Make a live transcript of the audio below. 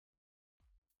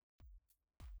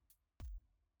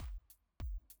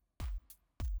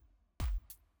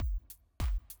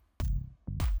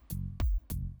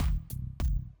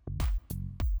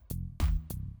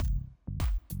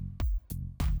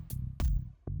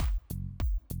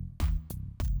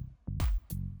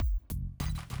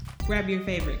Grab your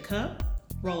favorite cup,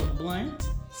 roll a blunt,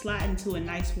 slide into a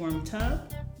nice warm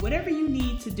tub, whatever you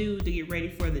need to do to get ready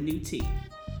for the new tea.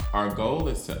 Our goal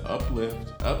is to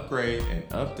uplift, upgrade, and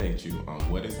update you on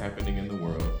what is happening in the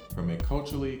world from a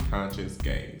culturally conscious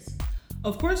gaze.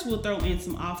 Of course, we'll throw in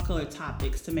some off-color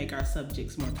topics to make our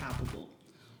subjects more palpable.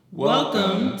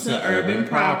 Welcome to Urban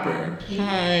Proper.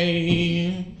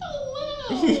 Hi.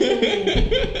 Hello.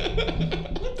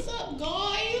 What's up,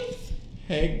 guys?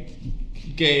 Hey,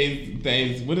 gays,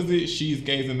 days. What is it? She's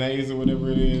gays and days or whatever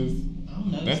it is. I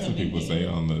don't know. That's what people say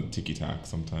on the TikTok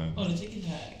sometimes. Oh, the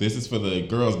TikTok. This is for the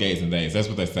girls, gays, and days. That's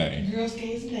what they say. Girls,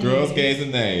 gays, and days. Girls, gays,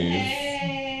 and days.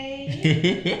 Hey.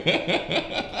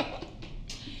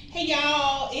 Hey,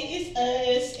 y'all. It is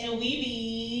us, and we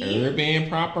be Urban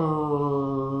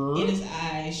Proper. It is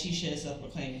I, she, should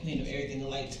self-proclaimed queen of everything the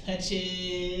light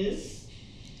touches.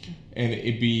 And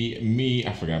it be me,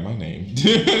 I forgot my name.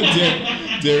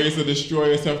 Darius, the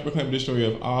destroyer, self-proclaimed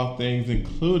destroyer of all things,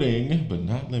 including, but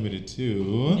not limited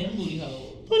to, And booty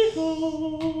holes. booty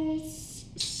holes.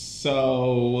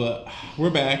 So,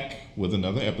 we're back with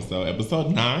another episode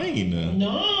 9.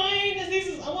 9. This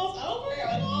is almost over.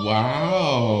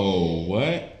 Wow,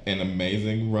 what an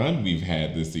amazing run we've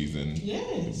had this season.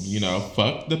 Yes. You know,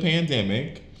 fuck the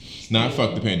pandemic. Not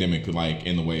fuck the pandemic, like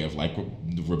in the way of like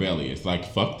rebellious. Like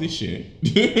fuck this shit.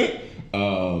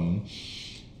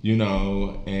 You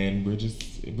know, and we're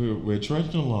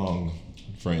trudging along,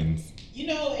 friends. You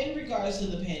know, in regards to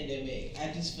the pandemic,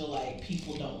 I just feel like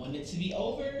people don't want it to be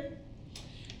over.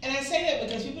 And I say that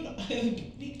because people don't want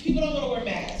to wear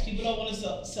masks. People don't want to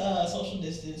social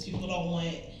distance. People don't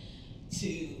want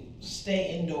to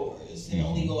stay indoors and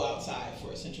only go outside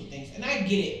for essential things. And I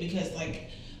get it because, like,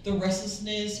 the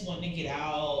restlessness, wanting to get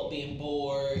out, being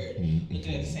bored,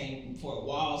 looking at the same four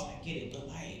walls, I get it. But,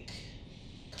 like,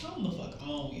 calm the fuck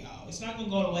on, y'all. It's not going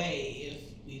to go away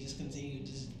if we just continue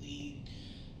to just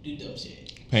do dumb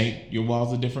shit. Paint your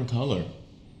walls a different color.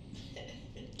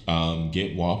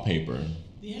 Get wallpaper.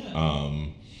 Yeah.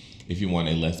 If you want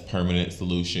a less permanent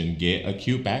solution, get a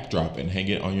cute backdrop and hang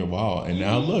it on your wall. And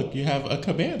now look, you have a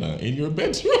cabana in your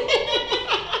bedroom.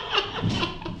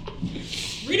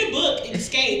 Read a book,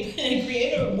 escape, and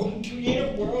create a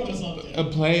world or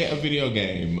something. Play a video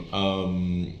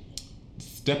game.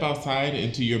 Step outside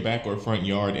into your back or front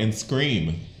yard and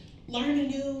scream. Learn a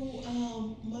new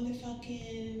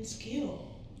motherfucking skill.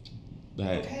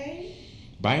 Okay?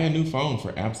 Buy a new phone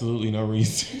for absolutely no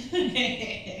reason.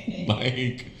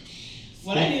 Like,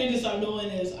 what I need to start doing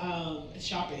is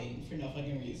shopping for no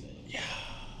fucking reason. Yeah.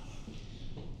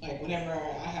 Like, whenever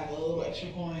I have a little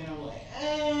extra coin, I'm like,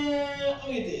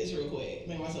 I'll get this real quick.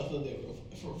 Make myself feel good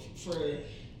for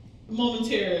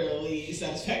momentarily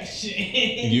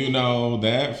satisfaction. You know,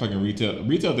 that fucking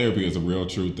retail therapy is a real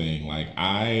true thing. Like,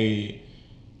 I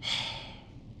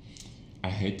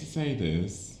hate to say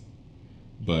this,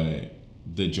 but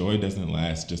the joy doesn't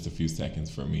last just a few seconds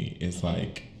for me. It's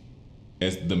like,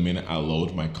 it's the minute I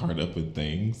load my cart up with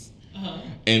things.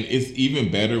 And it's even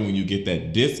better when you get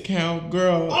that discount,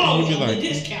 girl. Oh, and the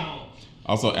discount.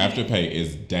 Also, Afterpay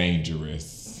is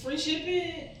dangerous. Free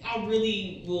shipping, I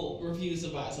really will refuse to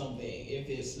buy something if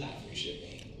it's not free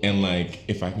shipping. And like,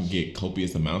 if I can get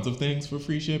copious amounts of things for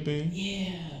free shipping.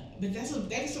 Yeah, but that's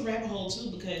a rabbit hole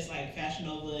too, because like Fashion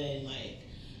Nova and like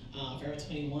Forever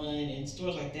 21 and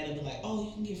stores like that will be like, oh,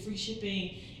 you can get free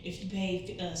shipping if you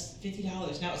pay $50.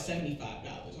 Now it's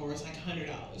 $75, or it's like $100.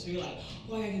 So you're like,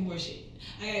 oh, I gotta get more shit.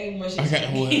 Okay,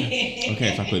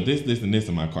 if I put this, and this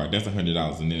in my cart, that's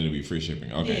 $100, and then it'll be free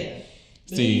shipping. Okay. Yeah.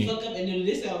 But then you fuck up and do the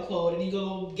discount code, and you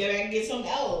go get back and get something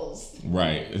else.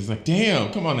 Right. It's like,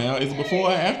 damn, come on now. Is it before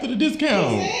or after the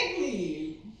discount?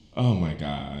 Exactly. Oh my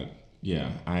God.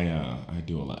 Yeah, I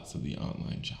do a lot of the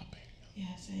online shopping.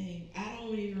 Yeah, same. I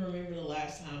don't even remember the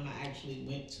last time I actually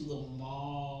went to the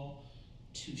mall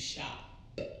to shop.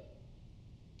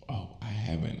 Oh, I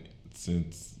haven't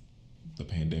since the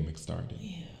pandemic started.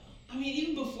 Yeah. I mean,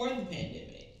 even before the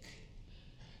pandemic.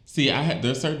 See,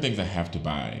 there's certain things I have to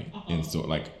buy in store.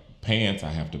 Like pants I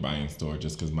have to buy in store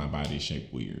just because my body's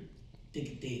shaped weird.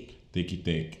 Thicky thick. Thicky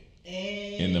thick.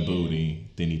 And in the booty,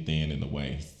 thinny thin in the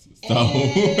waist. So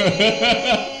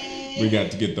we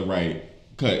got to get the right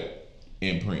cut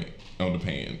and print on the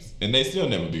pants. And they still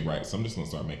never be right, so I'm just gonna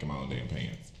start making my own damn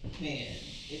pants. Man,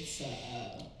 it's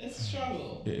a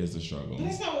struggle. It is a struggle. But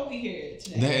that's not what we hear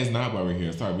today. That is not why we're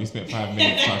here. Sorry, we spent 5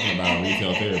 minutes talking about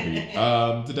retail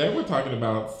therapy. Today we're talking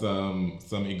about some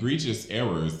egregious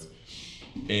errors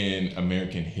in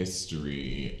American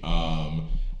history.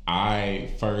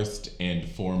 I first and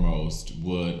foremost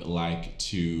would like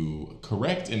to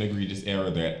correct an egregious error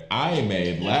that I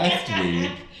made last week.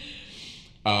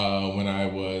 when I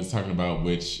was talking about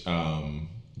which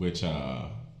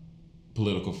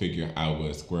political figure I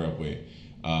would square up with,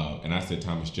 and I said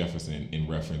Thomas Jefferson in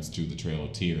reference to the Trail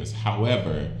of Tears.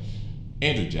 However,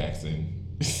 Andrew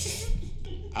Jackson,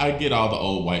 I get all the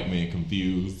old white men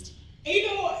confused. And you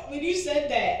know what? When you said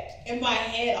that, in my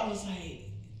head, I was like,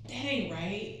 that ain't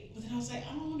right. But then I was like,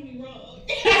 I don't want to be wrong.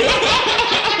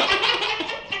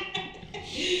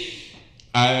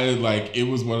 It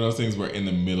was one of those things where in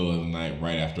the middle of the night,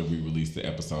 right after we released the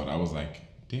episode, I was like,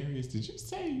 Darius, did you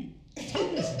say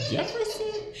Thomas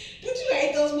Jefferson? Don't you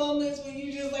hate those moments when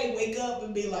you just like wake up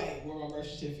and be like, where's my birth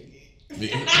certificate?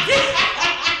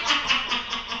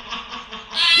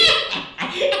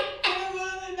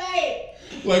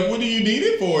 Like, what do you need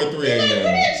it for at 3 a.m.? Like, what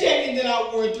that jacket that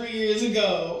I wore 3 years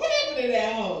ago? What happened to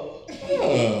that hoe? I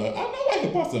know I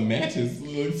could bought some matches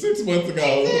like 6 months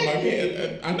ago.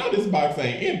 Exactly. I know this box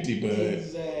ain't empty, but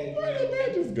exactly. Where did the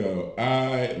matches go?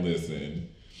 Listen.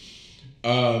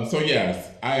 So yes,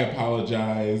 I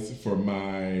apologize for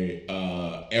my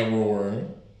error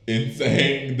in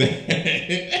saying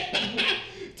that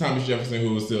Thomas Jefferson,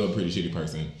 who was still a pretty shitty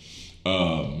person,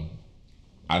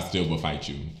 I still will fight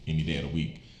you any day of the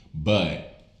week.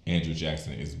 But Andrew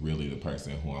Jackson is really the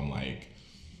person who I'm like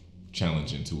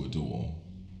challenging to a duel.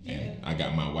 And I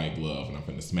got my white glove and I'm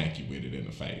finna smack you with it in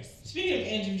the face. Speaking of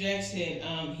Andrew Jackson,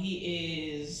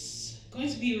 he is going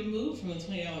to be removed from the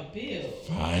 $20 bill.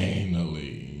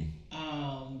 Finally.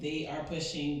 They are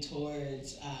pushing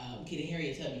towards getting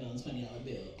Harriet Tubman on the $20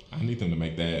 bill. I need them to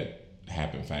make that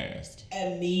happen fast.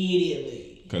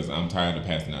 Immediately. Because I'm tired of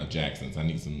passing out Jacksons. I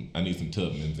need some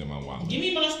Tubmans in my wallet. Give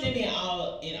me my stimmy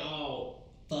in all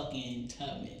fucking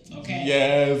Tubmans, okay?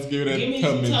 Yes, give me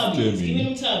some Tubmans. Give me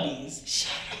them Tubbies.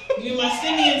 Give me my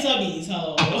stimmy and Tubbies,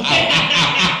 ho.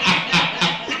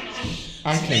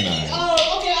 I cannot.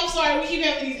 Oh, okay, I'm sorry. We keep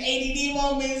having these ADD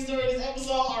moments during this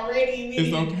episode already.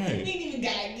 It's okay. We didn't even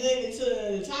got good into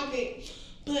the topic.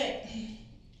 But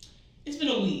it's been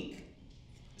a week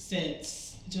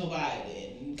since Joe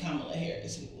Biden and Kamala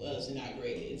Harris was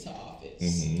inaugurated into office.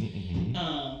 Mm-hmm.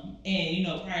 And,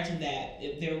 prior to that,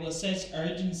 there was such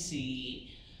urgency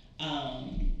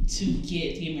to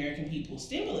get the American people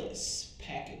stimulus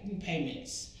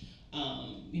payments,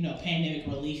 pandemic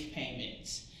relief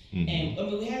payments. Mm-hmm.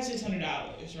 And we had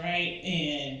 $600, right?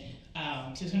 And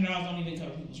 $600 don't even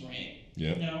cover people's rent.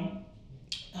 Yeah.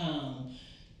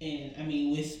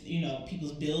 And with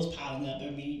people's bills piling up,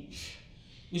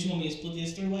 which you want me to split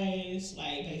this 3 ways?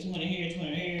 Like 200 here,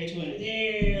 200 here, 200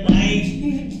 there.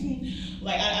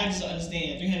 I just don't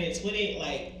understand. 300 split it,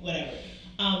 like whatever.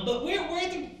 But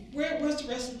where's the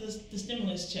rest of the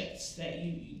stimulus checks that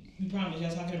you promised?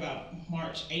 Y'all talking about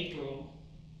March, April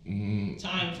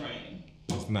time frame.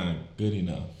 It's not good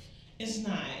enough. It's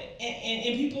not.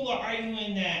 And people are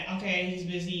arguing that, okay, he's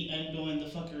busy undoing the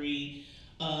fuckery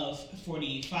of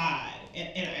 45.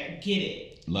 And I get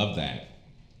it. Love that.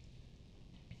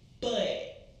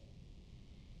 But,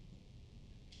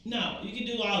 no, you can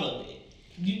do all of it.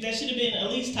 That should have been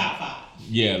at least top 5.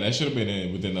 Yeah, that should have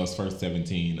been within those first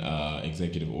 17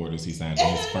 executive orders he signed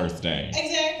on his first day.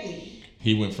 Exactly.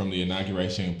 He went from the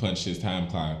inauguration, punched his time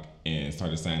clock, and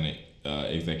started signing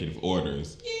executive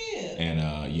orders. Yeah. And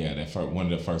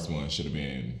one of the first ones should have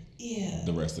been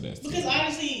the rest of that. Because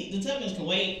honestly, the Tubmans can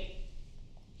wait.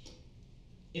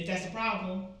 If that's the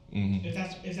problem, if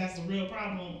that's the real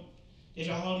problem, that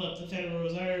y'all holding up the Federal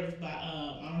Reserve by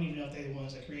I don't even know if they're the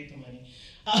ones that create the money.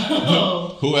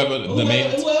 Whoever the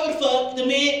Mint. Whoever the fuck the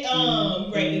Mint.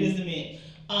 Right, it is the Mint.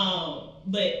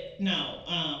 But no,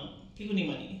 people need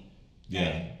money. Yeah,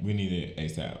 okay? We need it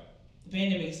ASAP. The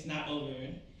pandemic's not over.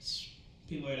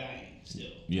 People are dying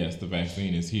still. Yes, the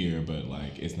vaccine is here, but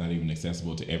it's not even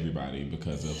accessible to everybody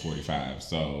because of 45.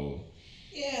 So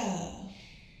yeah,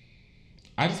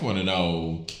 I just want to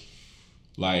know,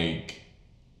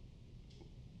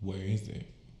 where is it?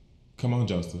 Come on,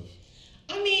 Joseph.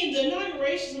 The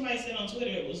inauguration, somebody said on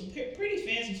Twitter, it was pretty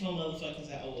fancy for motherfuckers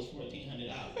that owe us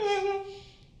 $1,400.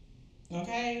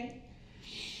 Okay.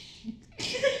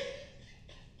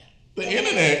 The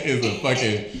internet is a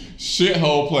fucking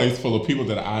shithole place full of people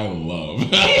that I love.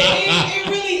 It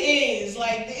really is. The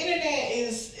internet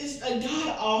is a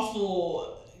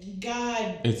god-awful,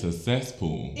 It's a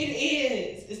cesspool. It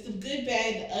is. It's the good,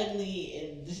 bad, the ugly,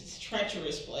 and this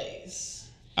treacherous place.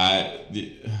 And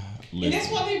that's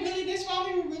why they were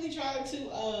really trying to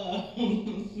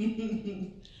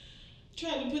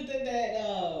put that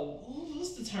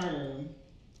what's the term?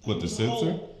 What, the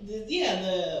censor?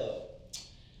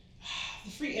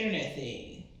 The free internet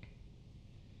thing.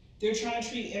 They're trying to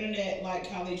treat internet like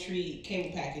how they treat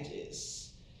cable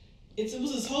packages. it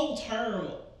was this whole term.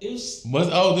 It was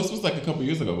this was like a couple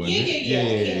years ago, wasn't it?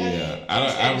 Yeah.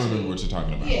 I remember what you're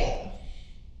talking about. Yeah.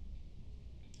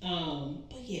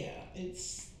 But yeah,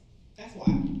 that's why.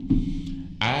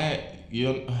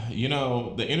 You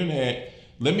know, the internet.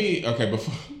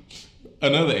 Before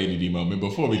another ADD moment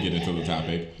before we get into the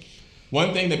topic.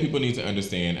 One thing that people need to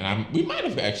understand, and we might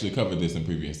have actually covered this in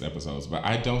previous episodes, but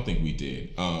I don't think we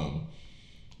did.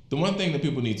 The one thing that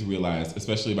people need to realize,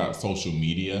 especially about social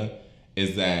media,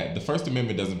 is that the First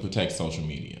Amendment doesn't protect social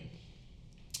media.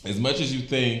 As much as you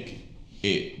think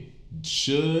it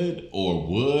should or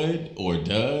would or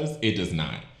does, it does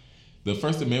not. The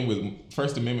First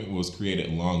Amendment was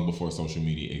created long before social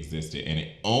media existed, and it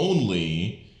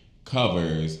only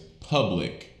covers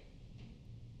public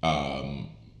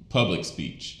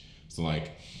speech. So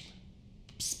like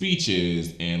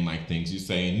speeches and like things you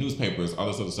say in newspapers, all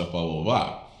this other stuff, blah, blah,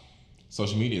 blah.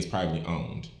 Social media is privately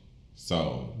owned.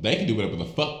 So they can do whatever the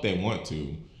fuck they want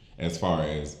to as far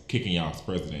as kicking y'all's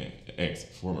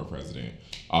former president,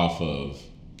 off of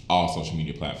all social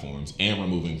media platforms and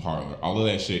removing Parler. All of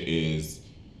that shit is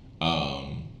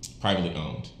privately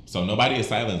owned. So nobody is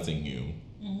silencing you.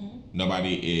 Mm-hmm.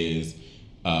 Nobody is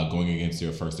going against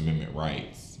your First Amendment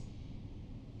rights.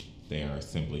 They are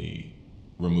simply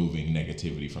removing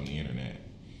negativity from the internet.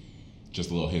 Just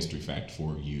a little history fact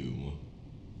for you,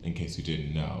 in case you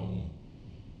didn't know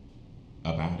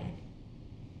about it.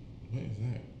 What is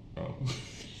that? Oh.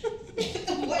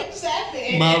 What's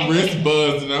happening? My wrist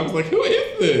buzzed and I was like, who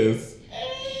is this?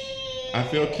 I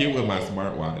feel cute with my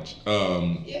smartwatch.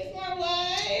 Your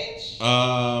smartwatch?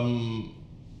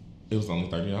 It was only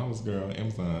 $30, girl.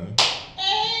 Amazon.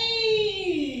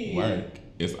 Hey! Work.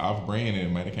 It's off brand and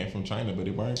it might have came from China, but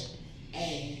it worked.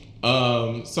 Hey.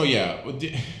 So yeah.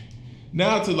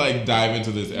 Now to like dive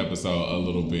into this episode a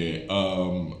little bit.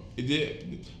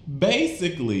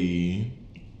 Basically,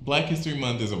 Black History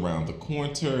Month is around the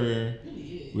corner.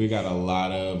 We got a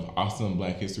lot of awesome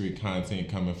Black History content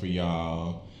coming for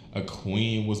y'all. A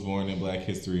queen was born in Black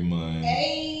History Month.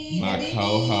 Hey, my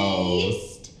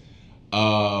co-host.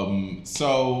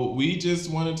 So we just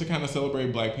wanted to kind of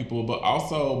celebrate Black people, but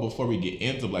also before we get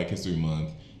into Black History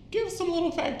Month, give some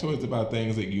little factoids about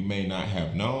things that you may not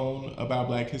have known about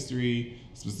Black history,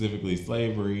 specifically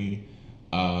slavery,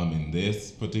 in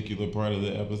this particular part of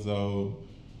the episode.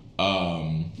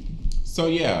 So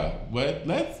yeah, but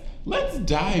let's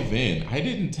dive in. I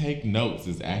didn't take notes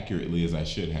as accurately as I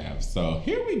should have, so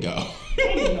here we go. I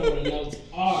don't even know what the notes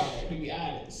are, to be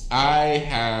honest.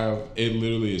 It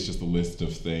literally is just a list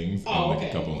of things and like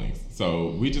a couple links.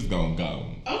 So we just gonna go.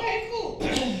 Okay, cool.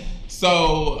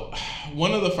 So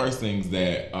one of the first things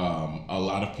that a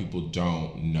lot of people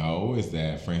don't know is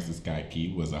that Francis Scott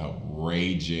Key was a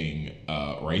raging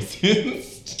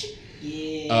racist.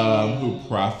 Yeah. Who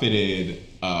profited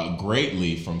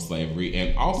greatly from slavery.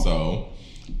 And also,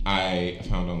 I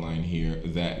found online here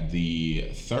that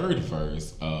the third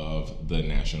verse of the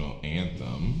national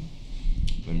anthem,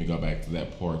 let me go back to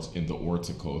that part in the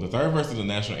article. The third verse of the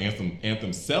national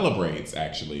anthem celebrates,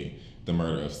 actually, the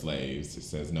murder of slaves. It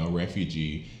says, no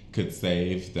refugee could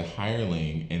save the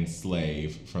hireling and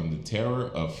slave from the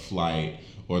terror of flight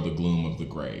or the gloom of the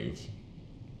grave.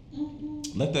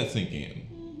 Mm-hmm. Let that sink in.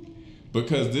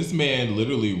 Because this man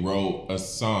literally wrote a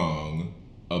song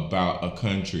about a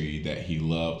country that he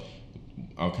loved.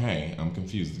 Okay, I'm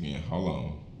confused again. Hold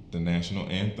on. The national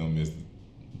anthem is...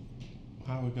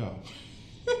 How it go?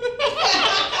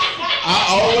 I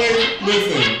always...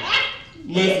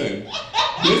 Listen.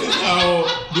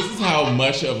 This is how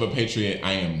much of a patriot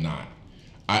I am not.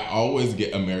 I always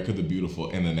get America the Beautiful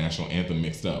and the national anthem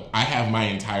mixed up. I have my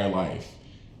entire life.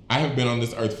 I have been on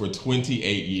this earth for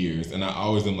 28 years, and I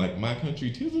always am like, my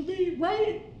country, 'tis of thee,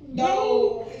 right?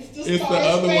 No, it's the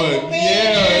other one.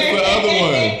 Yeah, it's the other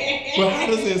one. But how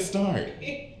does it start?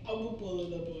 I'm gonna pull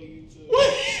it up on YouTube.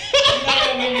 You're not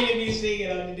gonna get me to be singing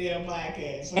on the damn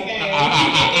podcast, okay?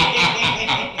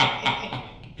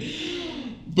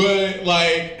 But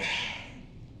like,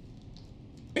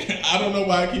 I don't know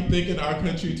why I keep thinking our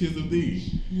country, 'tis of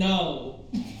thee. No.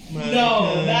 My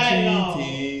No, not at all.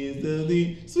 'Tis of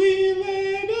thee, sweet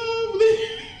land of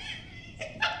liberty.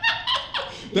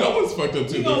 That one's fucked up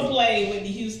too. We're gonna play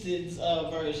Whitney Houston's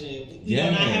version. We do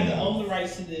not have to own the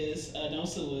rights to this. Don't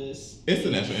sue us. It's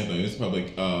the national anthem. It's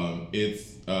public.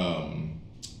 It's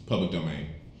public domain.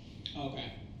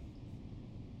 Okay.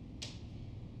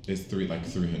 It's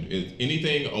 300.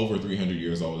 Anything over 300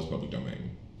 years old is public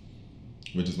domain,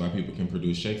 which is why people can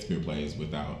produce Shakespeare plays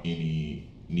without any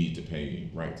need to pay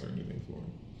rights or anything for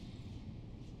it.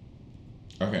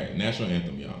 Okay, national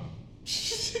anthem, y'all. I'm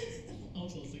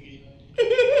so sick of you.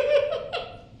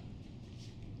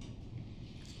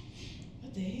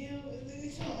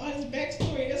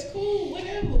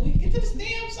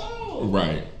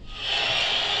 Right.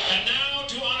 And now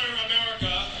to honor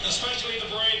America, especially the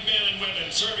brave men and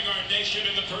women serving our nation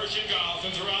in the Persian Gulf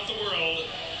and throughout the world,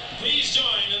 please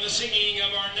join in the singing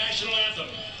of our national anthem.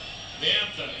 The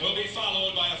anthem will be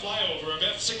followed by a flyover of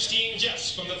F-16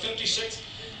 jets from the 56th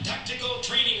Tactical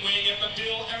Training Wing at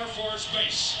MacDill Air Force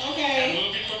Base. Okay. And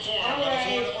will be performed All by the right.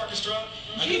 Florida Orchestra.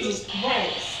 Jesus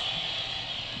Christ.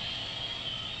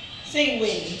 Sing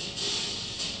with me.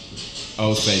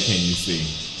 Oh, say, can you see?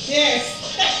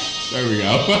 Yes. There we go. I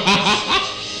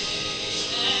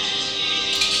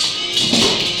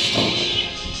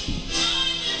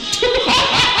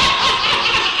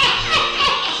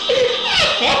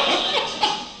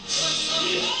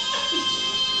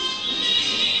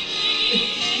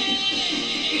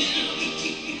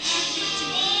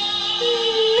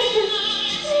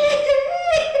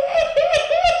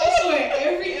swear,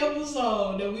 every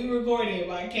episode that we recorded,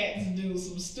 my cats do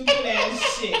some stupid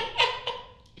ass shit.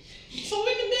 So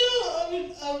in the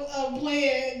middle of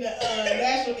playing the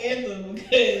national anthem,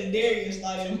 because Darius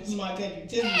thought it was my country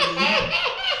Tiffany,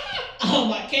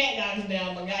 my cat knocks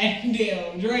down my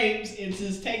goddamn drapes and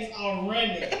just takes off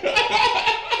running.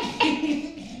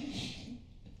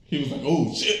 He was like,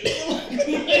 oh, shit.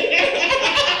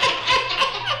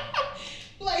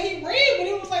 Like he ran, but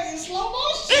it was like in slow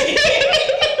motion.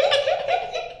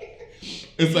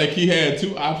 It's like he had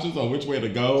two options on which way to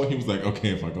go. And he was like, okay,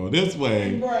 if I go this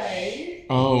way. Right.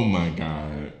 Oh, my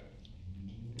God.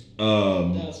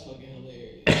 That's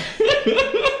fucking hilarious.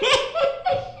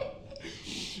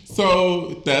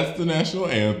 So that's the national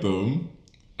anthem,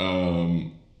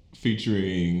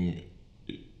 featuring,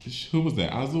 who was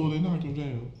that? Azul, they knocked him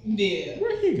down. Yeah.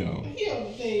 Where'd he go? He on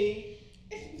the thing.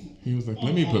 He was like,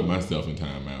 let me put myself in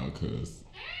timeout, because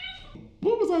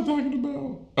what was I talking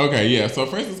about? Okay, yeah. So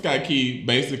Francis Scott Key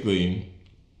basically,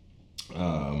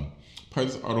 per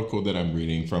this article that I'm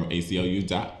reading from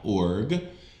ACLU.org,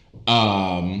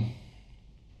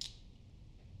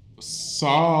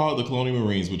 saw the colonial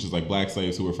Marines, which is like black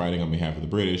slaves who were fighting on behalf of the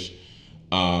British.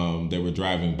 They were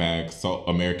driving back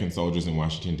American soldiers in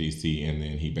Washington, D.C., and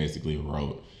then he basically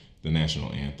wrote the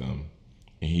national anthem.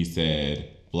 And he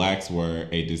said, blacks were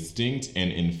a distinct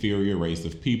and inferior race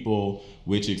of people,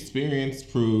 which experience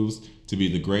proves to be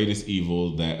the greatest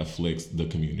evil that afflicts the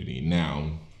community.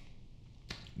 Now,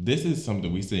 this is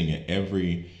something we sing at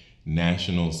every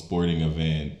national sporting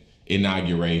event,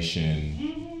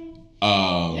 inauguration.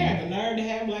 Yeah, the nerve to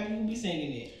have black people be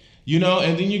singing it. You know,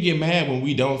 and then you get mad when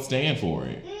we don't stand for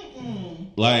it.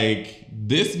 Like,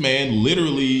 this man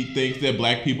literally thinks that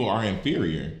black people are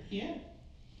inferior. Yeah.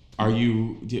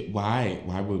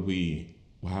 Why would we,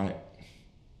 why?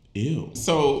 Ew.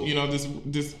 So, you know, this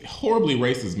horribly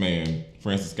racist man,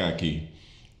 Francis Scott Key,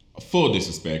 full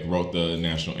disrespect, wrote the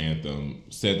national anthem,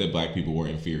 said that black people were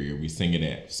inferior. We sing it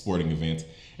at sporting events.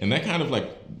 And that kind of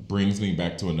like brings me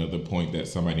back to another point that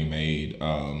somebody made.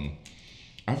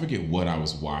 I forget what I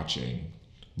was watching,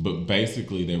 but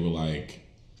basically they were like,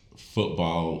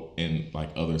 football and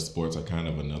like other sports are kind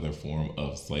of another form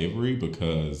of slavery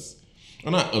because,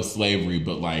 well, not of slavery,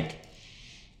 but like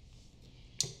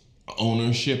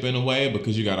ownership in a way,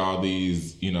 because you got all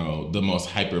these, you know, the most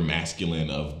hyper masculine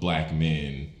of black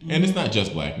men. And it's not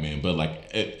just black men, but like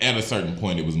at a certain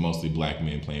point, it was mostly black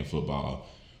men playing football,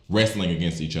 wrestling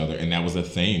against each other. And that was a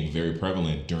thing very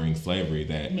prevalent during slavery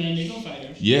that, Man, they go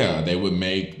fighters. yeah, they would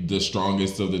make the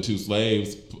strongest of the two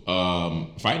slaves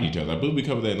fight each other. I believe we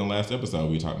covered that in the last episode.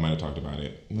 We might have talked about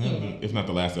it. If not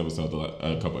the last episode,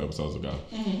 a couple episodes ago,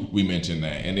 we mentioned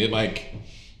that. And it like,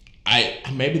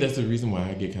 maybe that's the reason why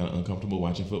I get kind of uncomfortable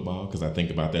watching football, because I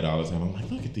think about that all the time. I'm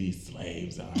like, look at these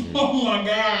slaves out here. Oh my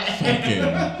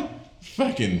God.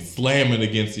 fucking slamming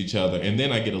against each other. And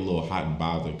then I get a little hot and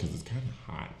bothered because it's kind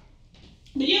of hot.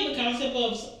 But yeah, the concept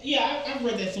of, I've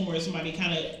read that somewhere. Somebody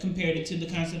kind of compared it to the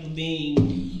concept of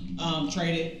being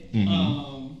traded.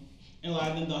 And a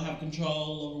lot of them don't have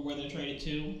control over where they're traded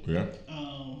to. Yeah.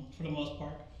 For the most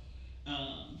part.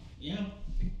 Yeah.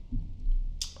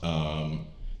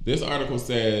 This article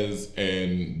says,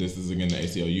 and this is again the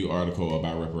ACLU article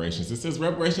about reparations. It says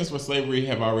reparations for slavery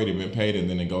have already been paid, and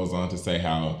then it goes on to say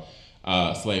how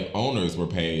slave owners were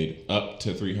paid up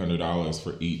to $300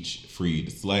 for each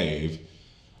freed slave.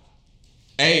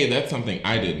 That's something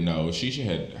I didn't know. Shisha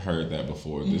had heard that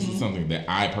before. This is something that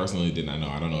I personally did not know.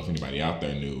 I don't know if anybody out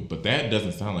there knew, but that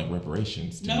doesn't sound like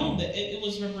reparations to me. It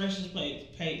was reparations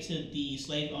paid to the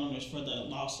slave owners for the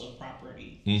loss of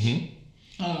property.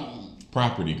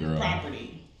 Property, girl.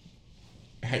 Property.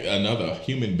 Another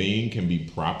human being can be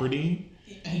property.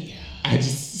 Yeah. I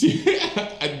just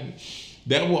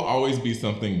that will always be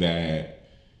something that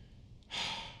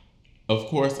of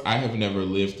course, I have never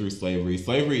lived through slavery.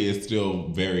 Slavery is still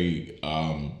very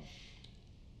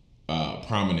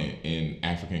prominent in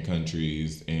African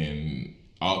countries and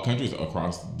all countries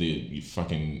across the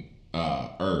fucking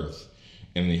earth.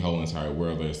 In the whole entire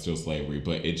world, there's still slavery.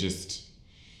 But it just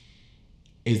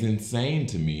is insane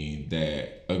to me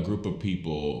that a group of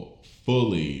people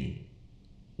fully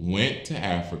went to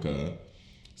Africa,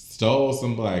 stole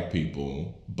some black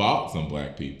people, bought some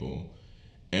black people,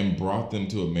 and brought them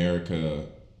to America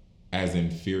as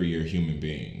inferior human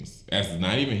beings, as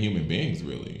not even human beings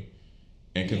really,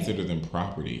 and consider them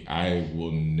property. I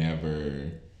will never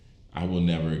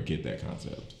get that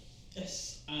concept.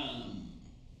 Yes,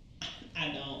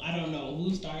 I don't know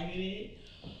who started it.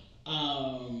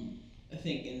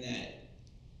 Thinking that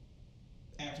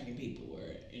African people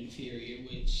were inferior,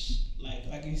 which,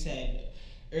 like you said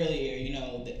earlier, you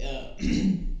know,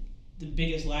 the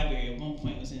biggest library at one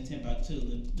point was in Timbuktu,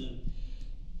 the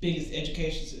biggest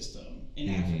education system in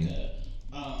Africa.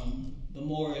 The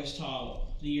Moors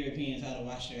taught the Europeans how to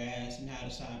wash their ass and how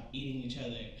to stop eating each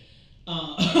other.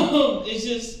 It's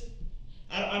just,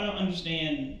 I don't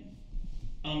understand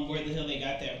where the hell they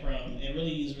got that from, and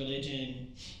really use religion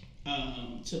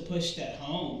to push that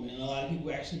home. And a lot of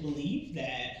people actually believe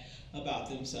that about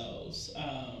themselves,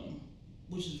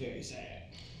 which is very sad.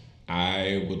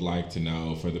 I would like to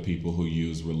know, for the people who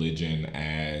use religion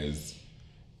as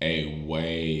a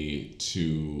way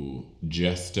to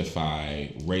justify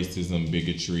racism,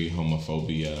 bigotry,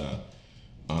 homophobia.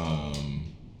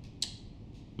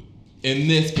 In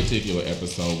this particular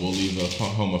episode, we'll leave the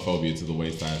homophobia to the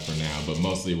wayside for now, but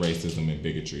mostly racism and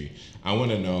bigotry. I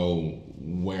want to know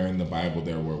where in the Bible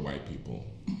there were white people.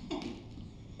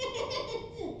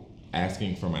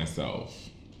 Asking for myself,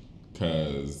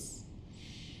 because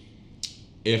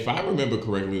if I remember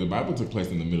correctly, the Bible took place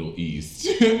in the Middle East.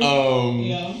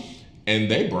 And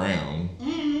they brown.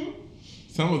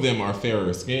 Some of them are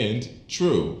fairer skinned.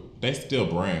 True, they still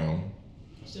brown.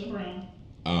 Still brown.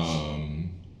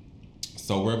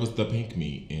 So where was the pink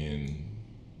meat in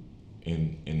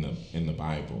the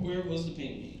Bible? Where was the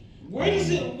pink meat? Where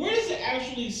does it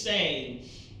actually say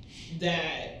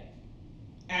that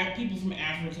people from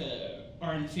Africa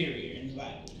are inferior in the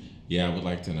Bible? Yeah, I would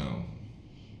like to know.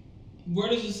 Where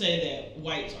does it say that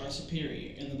whites are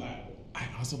superior in the Bible? I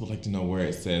also would like to know where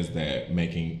it says that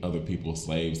making other people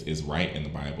slaves is right in the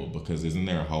Bible, because isn't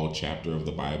there a whole chapter of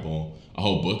the Bible, a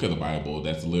whole book of the Bible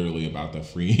that's literally about the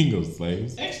freeing of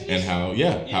slaves? Exodus? And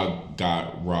how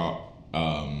God wrought,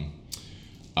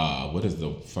 what is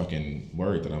the fucking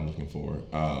word that I'm looking for?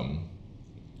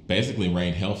 Basically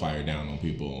rained hellfire down on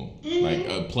people,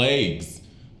 like plagues,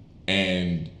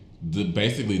 and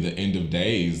basically the end of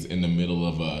days in the middle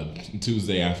of a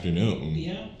Tuesday afternoon.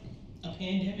 Yeah.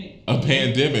 A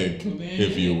pandemic,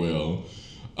 if you will,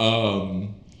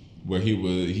 where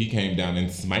he came down and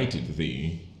smited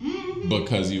thee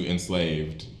because you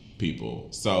enslaved people.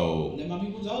 So let my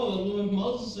people go. What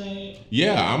Moses said.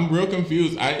 Yeah, I'm real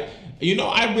confused. I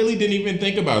really didn't even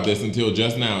think about this until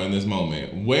just now in this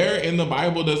moment. Where in the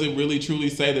Bible does it really truly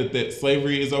say that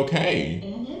slavery is okay?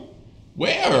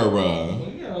 Where?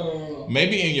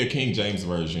 Maybe in your King James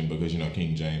version, because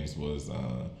King James was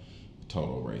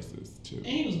total racist too. And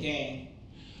he was gay.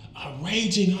 A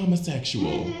raging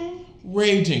homosexual.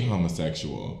 Raging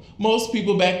homosexual. Most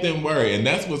people back then were, and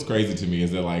that's what's crazy to me,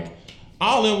 is that like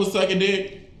all of them was sucking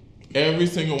dick. Every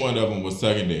single one of them was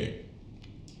sucking dick.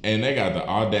 And they got the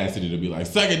audacity to be like,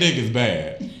 sucking dick is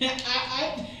bad.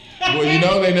 Well,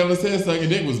 they never said sucking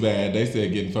dick was bad. They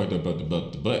said getting fucked up the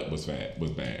butt was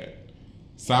bad.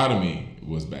 Sodomy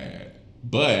was bad.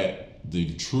 But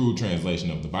the true translation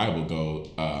of the Bible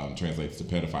translates to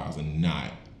pedophiles and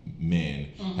not men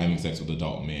having sex with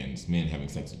adult men. It's men having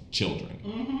sex with children,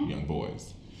 young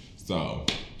boys. So,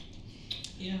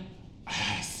 yeah,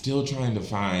 still trying to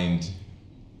find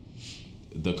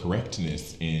the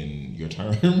correctness in your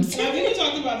terms. And I think we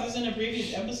talked about this in a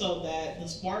previous episode, that the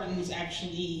Spartans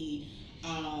actually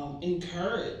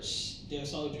encouraged their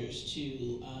soldiers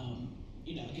to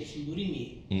get some booty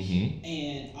meat.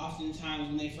 And oftentimes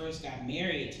when they first got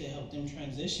married, to help them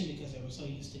transition, because they were so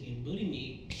used to getting booty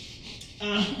meat.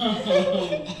 I'm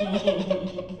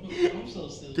so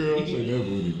silly. Girl, say that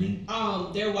booty meat.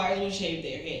 Their wives would shave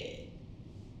their head,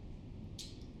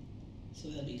 so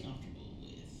they'll be comfortable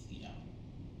with,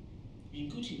 being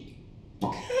Gucci meat.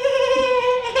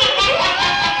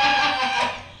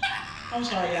 I'm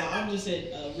sorry, y'all. I'm just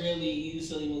in a really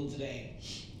silly mood today.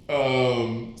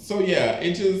 So yeah,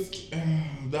 it just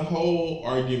the whole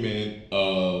argument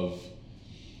of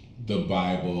the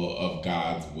Bible, of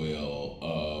God's will,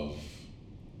 of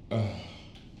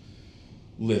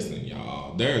Listen,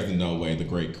 y'all, there is no way the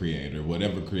great creator,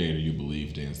 whatever creator you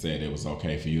believed in, said it was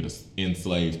okay for you to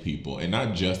enslave people. And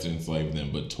not just enslave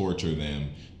them, but torture them,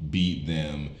 beat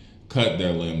them, cut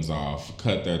their limbs off,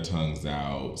 cut their tongues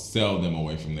out, sell them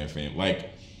away from their family. Like,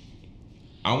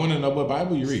 I want to know what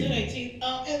Bible you read. Still their teeth.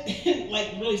 And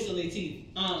like, really still their teeth.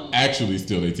 Actually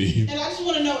still their teeth. And I just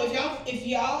want to know if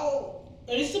y'all,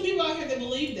 and there's some people out here that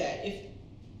believe that, if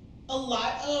a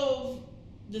lot of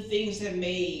the things that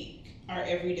make our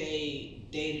everyday,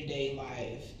 day-to-day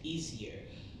life easier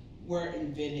were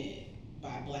invented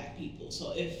by Black people.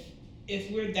 So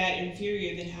if we're that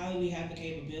inferior, then how do we have the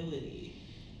capability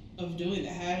of doing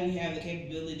that? How do we have the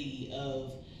capability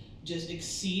of just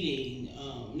exceeding,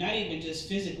 not even just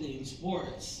physically in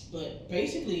sports, but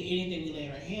basically anything we lay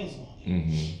our hands on?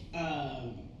 Mm-hmm.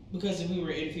 Because if we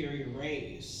were an inferior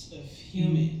race of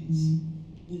humans,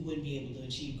 we wouldn't be able to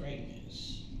achieve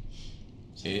greatness.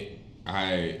 So.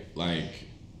 I like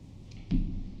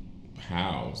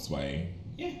how, Sway?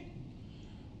 Yeah.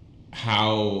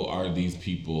 How are these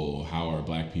people, how are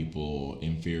Black people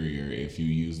inferior if you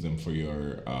use them for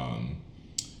your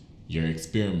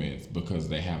experiments because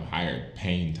they have higher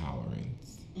pain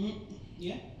tolerance?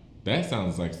 Yeah. That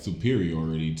sounds like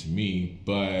superiority to me,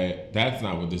 but that's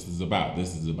not what this is about.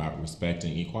 This is about respect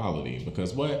and equality,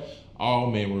 because what? All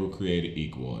men were created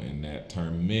equal, and that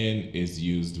term men is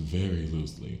used very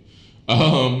loosely.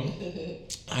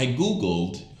 I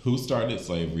Googled who started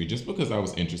slavery just because I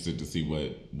was interested to see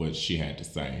what she had to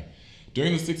say.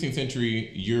 During the 16th century,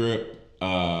 Europe,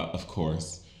 of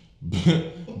course,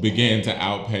 began to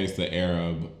outpace the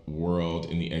Arab world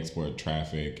in the export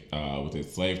traffic with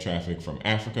its slave traffic from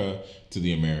Africa to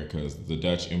the Americas. The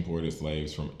Dutch imported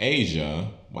slaves from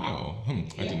Asia. Wow,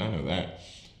 I did not know that.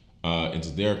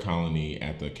 Into their colony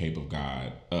at the Cape of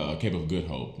Good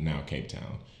Hope, now Cape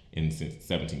Town, in the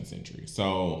 17th century.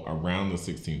 So around the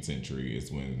 16th century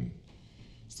is when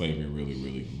slavery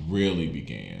really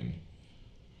began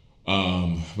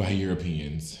by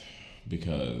Europeans,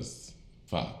 because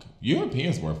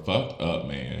Europeans were fucked up,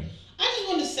 man. I just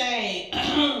want to say,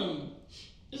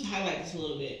 just highlight this a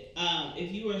little bit.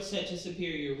 If you are such a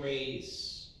superior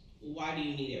race, why do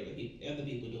you need other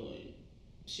people doing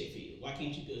shit for you? Why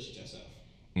can't you build shit yourself?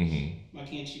 Mm-hmm. Why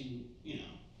can't you,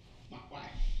 why?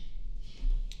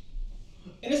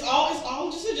 And it's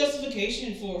all just a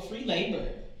justification for free labor.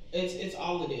 It's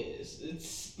all it is.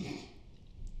 It's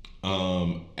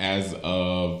as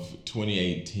of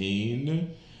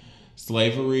 2018,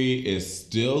 slavery is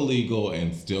still legal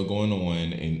and still going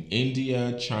on in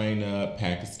India, China,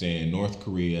 Pakistan, North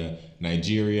Korea,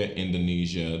 Nigeria,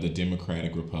 Indonesia, the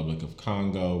Democratic Republic of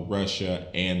Congo, Russia,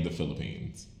 and the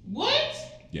Philippines. What?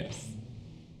 Yes.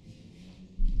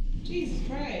 Jesus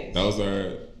Christ. Those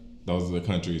are the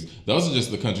countries. Those are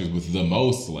just the countries with the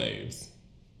most slaves.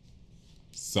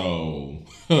 So,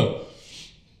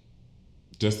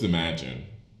 just imagine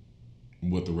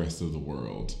what the rest of the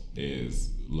world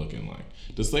is looking like.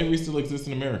 Does slavery still exist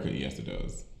in America? Yes, it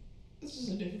does. This is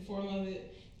a different form of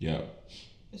it. Yep.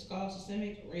 It's called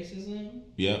systemic racism.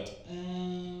 Yep.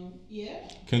 Yeah.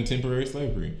 Contemporary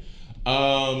slavery.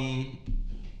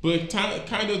 But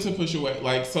kind of to push away,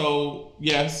 like, so,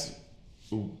 yes,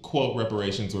 quote,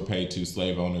 reparations were paid to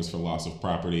slave owners for loss of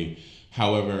property.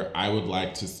 However, I would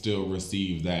like to still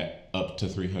receive that up to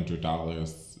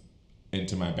 $300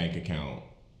 into my bank account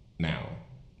now.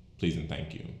 Please and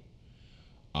thank you.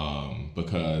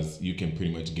 Because you can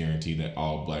pretty much guarantee that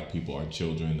all Black people are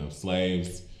children of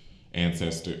slaves,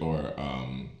 ancestor, or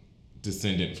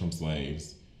descendant from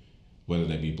slaves, whether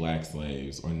they be Black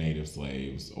slaves or Native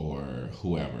slaves or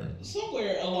whoever.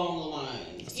 Somewhere along the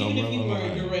line, even if you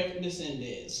weren't a direct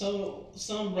descendant,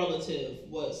 some relative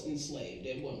was enslaved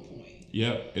at one point.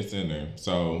 Yep, it's in there.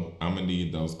 So I'm gonna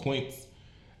need those coins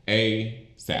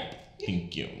ASAP.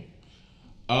 Thank you.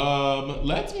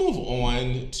 Let's move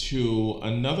on to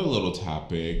another little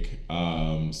topic.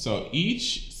 So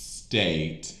each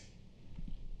state,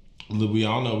 we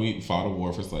all know we fought a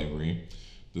war for slavery,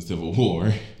 the Civil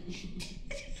War.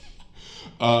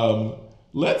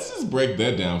 Let's just break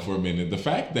that down for a minute. The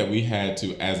fact that we had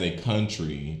to, as a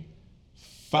country,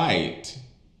 fight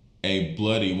a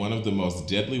bloody, one of the most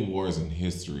deadly wars in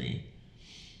history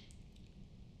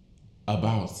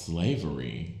about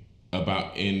slavery,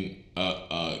 about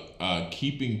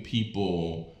keeping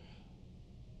people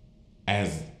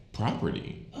as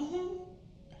property.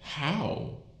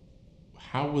 How?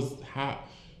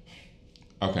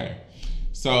 Okay.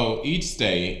 So each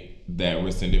state that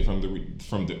rescinded from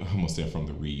the I almost said from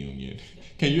the reunion.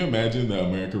 Can you imagine the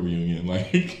America reunion?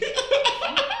 Like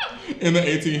in the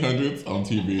 1800s on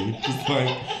TV. Just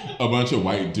like a bunch of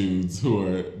white dudes who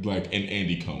are like an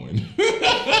Andy Cohen.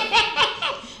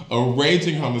 A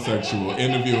raging homosexual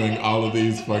interviewing all of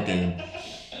these fucking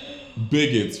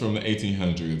bigots from the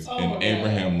 1800s and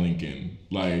Abraham Lincoln.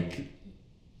 Like,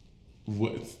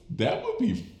 what? That would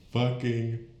be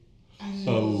fucking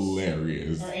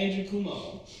hilarious. Or Andrew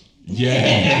Cuomo.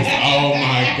 Yes. Oh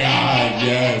my God.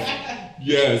 Yes.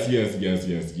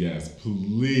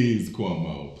 Please,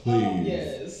 Cuomo. Please. Oh,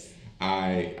 yes.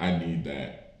 I need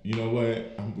that. You know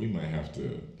what? We might have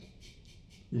to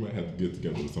get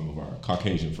together with some of our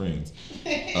Caucasian friends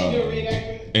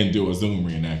and do a Zoom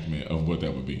reenactment of what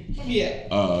that would be.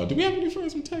 Yeah. Do we have any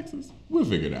friends from Texas? We'll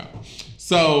figure it out.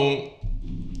 So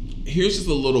here's just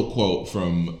a little quote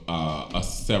from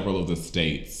several of the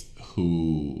states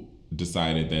who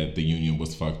decided that the Union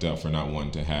was fucked up for not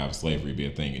wanting to have slavery be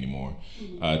a thing anymore.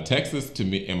 Texas, to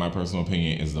me, in my personal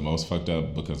opinion, is the most fucked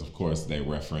up because, of course, they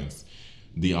reference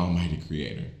the Almighty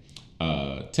Creator.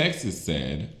 Texas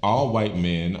said, all white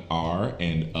men are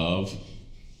and of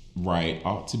right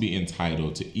ought to be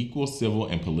entitled to equal civil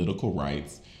and political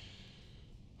rights,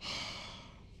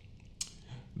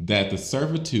 that the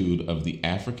servitude of the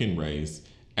African race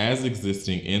as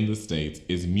existing in the states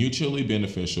is mutually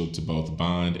beneficial to both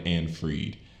bond and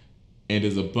freed, and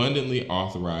is abundantly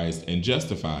authorized and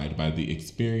justified by the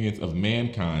experience of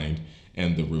mankind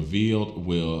and the revealed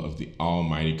will of the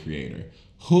Almighty Creator.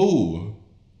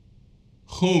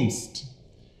 Whomst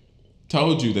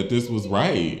told you that this was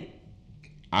right?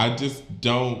 I just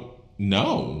don't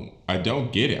know. I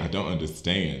don't get it. I don't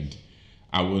understand.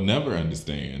 I will never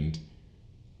understand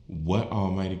what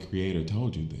Almighty Creator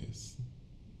told you this,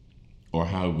 or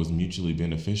how it was mutually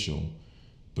beneficial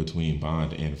between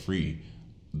bond and free.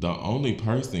 The only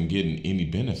person getting any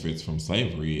benefits from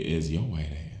slavery is your white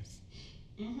ass.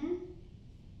 Mm-hmm.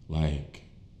 Like,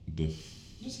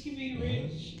 just keep being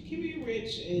rich. Keep being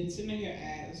rich and sitting on your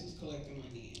ass just collecting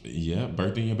money. Yeah,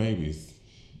 birthing your babies.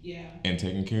 Yeah. And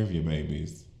taking care of your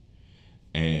babies.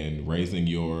 And raising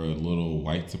your little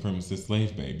white supremacist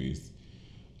slave babies.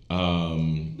 But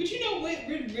you know what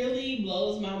really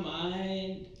blows my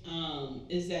mind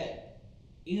is that,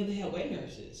 they had wet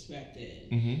nurses back then.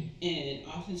 Mm-hmm. And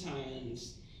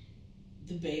oftentimes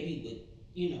the baby would,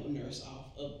 nurse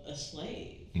off of a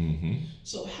slave. Mm-hmm.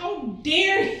 So how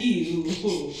dare you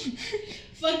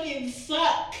fucking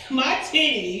suck my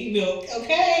titty milk,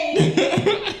 okay?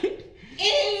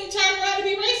 And turn around and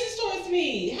be racist towards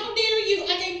me. How dare you?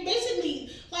 I can basically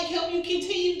help you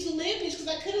continue to live this because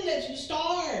I couldn't let you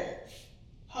starve.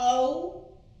 Ho.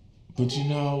 But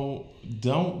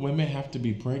don't women have to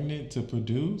be pregnant to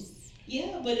produce?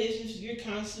 Yeah, but it's just you're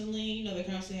constantly, they're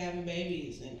constantly having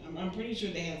babies, and I'm pretty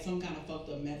sure they had some kind of fucked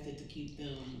up method to keep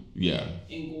them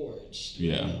engorged.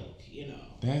 Yeah. Milk,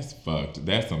 That's fucked.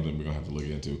 That's something we're gonna have to look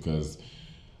into because,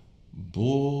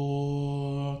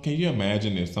 boy, can you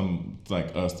imagine if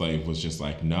a slave was just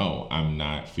like, no, I'm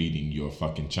not feeding your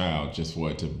fucking child just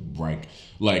for it to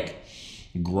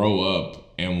grow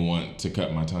up and want to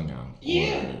cut my tongue out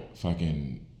or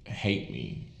fucking hate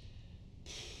me.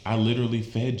 I literally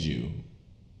fed you.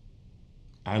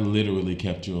 I literally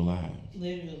kept you alive.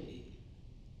 Literally.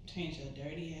 Change your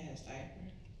dirty ass diaper.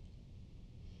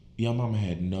 Your mama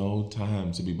had no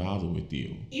time to be bothered with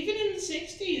you. Even in the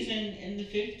 60s and the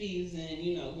 50s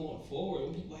and, going forward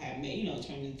when people had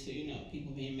turned into,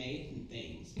 people being maids and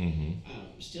things. Mm-hmm.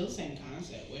 Still the same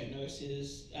concept, where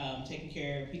nurses taking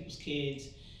care of people's kids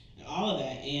and all of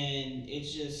that. And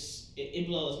it's just, it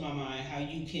blows my mind how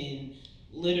you can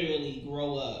literally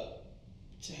grow up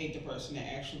to hate the person that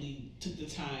actually took the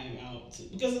time out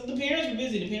because the parents were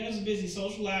busy. The parents were busy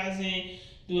socializing,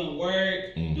 doing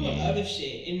work, doing other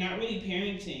shit, and not really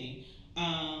parenting.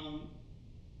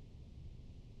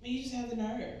 You just have the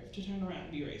nerve to turn around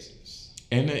and be racist.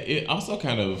 And it also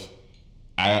kind of,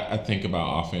 I think about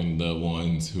often the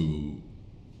ones who,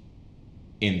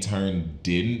 in turn,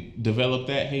 didn't develop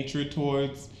that hatred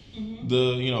towards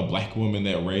the, black women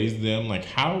that raised them. Like,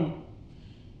 how,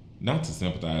 not to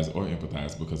sympathize or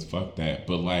empathize because fuck that,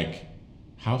 but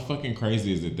how fucking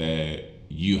crazy is it that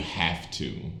you have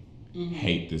to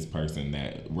hate this person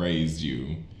that raised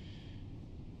you?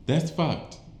 That's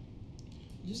fucked.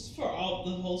 Just for the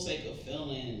whole sake of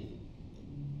feeling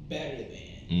better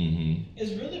than.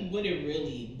 It's really what it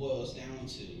really boils down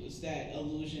to. It's that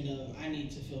illusion of I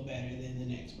need to feel better than the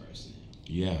next person.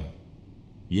 Yeah.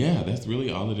 Yeah, that's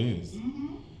really all it is.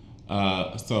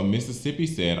 So Mississippi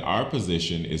said, our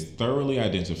position is thoroughly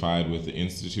identified with the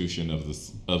institution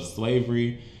of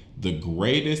slavery, the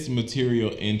greatest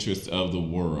material interest of the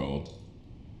world,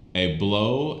 A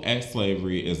blow at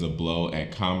slavery is a blow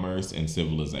at commerce and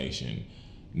civilization.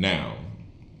 Now,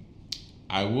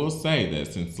 I will say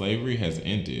that since slavery has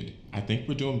ended, I think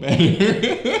we're doing better.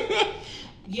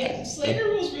 Yeah,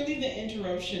 slavery was really the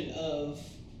interruption of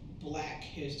Black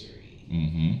history.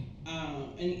 Mm-hmm.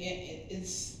 And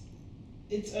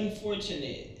it's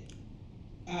unfortunate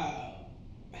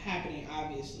happening,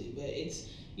 obviously, but it's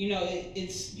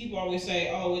people always say,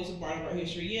 oh, it's a part of our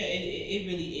history. Yeah, it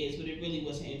really is, but it really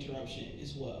was an interruption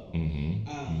as well. Mm-hmm.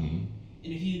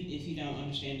 And if you don't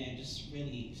understand that, just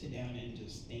really sit down and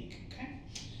just think, okay?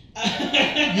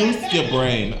 Use your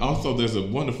brain. Also, there's a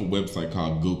wonderful website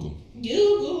called Google.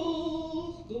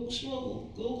 Google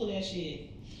schmoogle. Google that shit.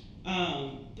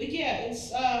 But yeah,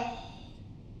 it's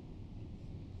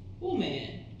oh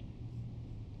man.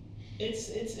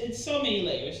 It's so many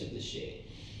layers to this shit.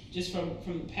 Just from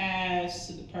the past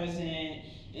to the present,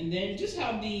 and then just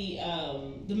how the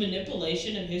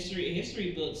manipulation of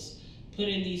history books put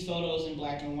in these photos in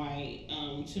black and white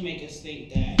to make us think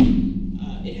that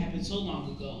it happened so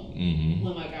long ago. Mm-hmm.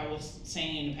 When, like I was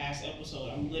saying in the past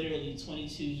episode, I'm literally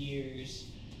 22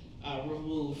 years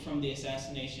removed from the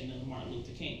assassination of Martin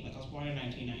Luther King. Like, I was born in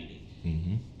 1990.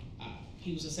 Mm-hmm.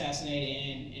 He was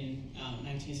assassinated in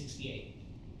 1968.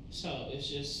 So it's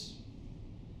just,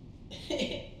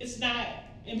 it's not,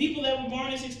 and people that were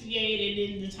born in 68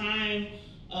 and in the time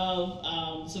of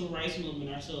the civil rights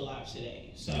movement are still alive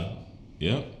today. So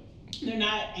Yep. They're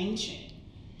not ancient.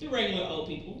 They're regular old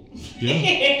people.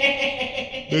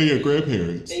 Yeah. They're your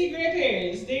grandparents. They're your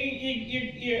grandparents. They're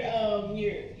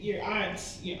your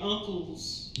aunts, your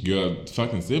uncles. Your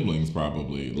fucking siblings,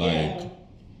 probably. Like,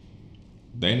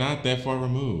 they're not that far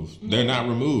removed. Mm-hmm. They're not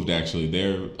removed, actually.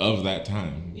 They're of that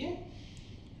time. Yeah.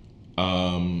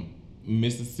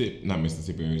 Mississippi,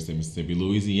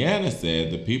 Louisiana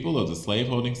said the people of the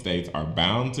slaveholding states are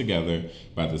bound together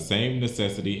by the same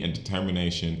necessity and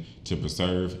determination to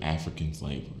preserve African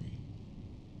slavery.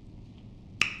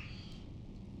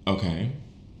 Okay.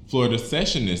 Florida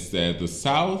Sessionist said the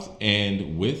South,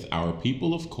 and with our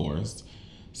people, of course,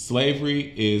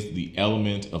 slavery is the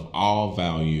element of all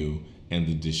value, and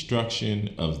the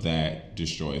destruction of that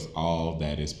destroys all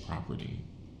that is property.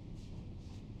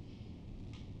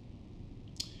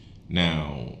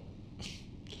 Now,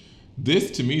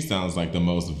 this to me sounds like the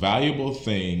most valuable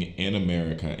thing in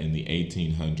America in the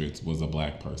 1800s was a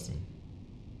black person.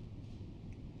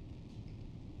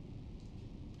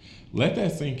 Let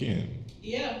that sink in.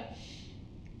 Yeah.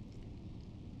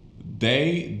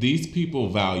 These people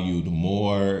valued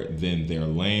more than their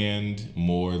land,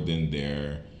 more than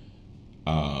their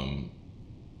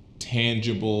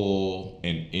tangible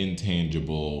and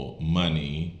intangible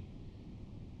money,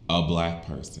 a black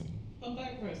person. A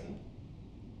black person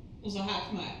was a hot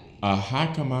commodity. A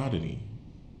hot commodity.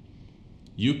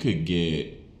 You could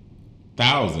get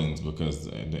thousands, because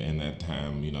in that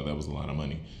time, that was a lot of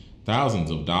money. Thousands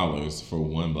of dollars for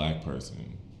one black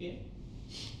person. Yeah.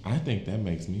 I think that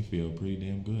makes me feel pretty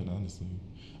damn good, honestly.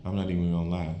 I'm not even gonna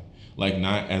lie. Like,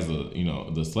 not as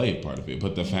the slave part of it,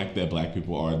 but the fact that black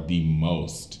people are the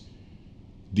most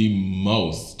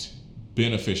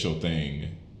beneficial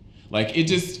thing. Like, it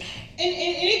just... And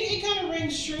it kind of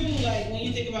rings true, like, when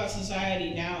you think about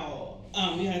society now,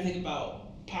 you gotta think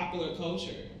about popular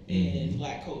culture, and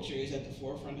black culture is at the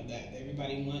forefront of that.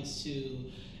 Everybody wants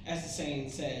to, as the saying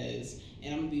says,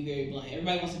 and I'm gonna be very blunt,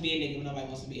 everybody wants to be a nigga, but nobody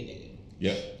wants to be a nigga.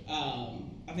 Yep.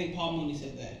 I think Paul Mooney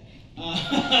said that.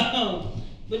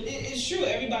 But it's true,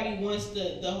 everybody wants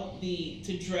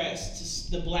to dress,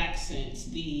 to the black sense,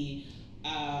 they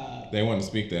want to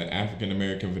speak that African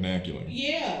American vernacular.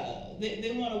 Yeah.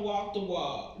 They want to walk the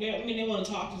walk. They want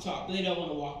to talk the talk, but they don't want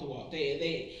to walk the walk.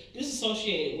 They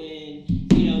disassociate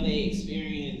when they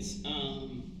experience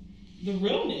the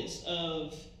realness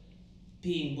of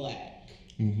being black.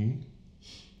 Mm-hmm.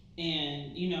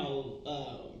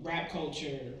 And rap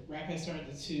culture. Rap has turned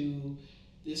into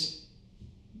this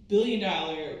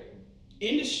billion-dollar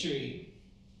industry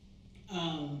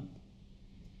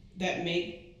that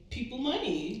make people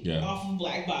money off of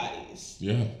black bodies.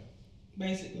 Yeah.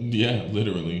 Basically. Yeah,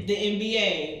 literally. The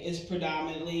NBA is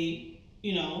predominantly,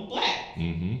 black.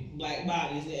 Mm-hmm. Black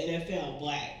bodies. The NFL,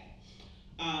 black.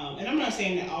 And I'm not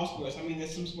saying that all sports. I mean,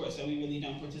 there's some sports that we really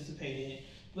don't participate in.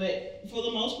 But for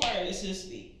the most part, it's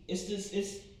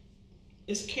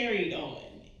carried on.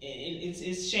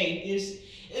 It's shaped. It's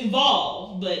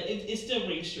evolved, but it still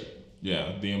rings true.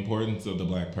 Yeah, the importance of the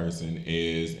black person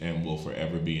is and will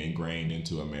forever be ingrained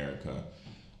into America.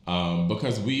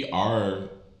 Because we are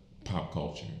pop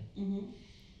culture. Mm-hmm.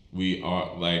 We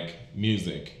are, like,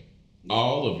 music.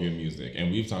 All of your music,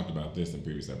 and we've talked about this in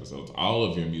previous episodes, all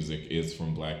of your music is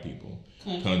from black people.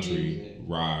 Country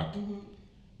rock,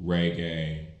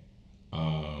 reggae,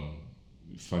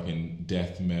 fucking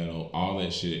death metal, all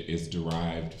that shit is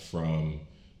derived from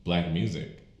black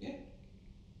music. Yeah.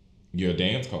 Your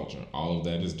dance culture, all of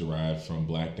that is derived from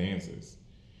black dances.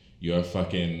 Your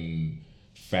fucking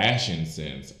fashion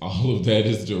sense, all of that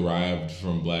is derived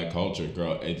from black culture,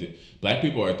 girl. Black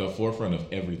people are at the forefront of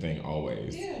everything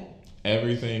always. Yeah.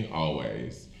 Everything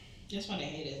always. That's why they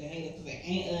hate us. They hate us because they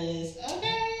ain't us.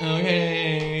 Okay.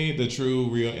 Okay. The true,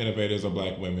 real innovators are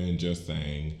black women, just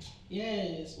saying.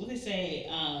 Yes. What they say,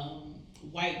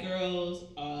 white girls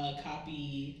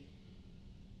copy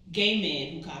gay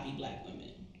men who copy black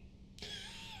women.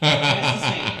 That's the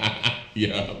saying.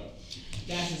 Yeah.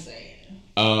 That's the saying.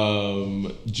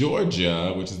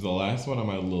 Georgia, which is the last one on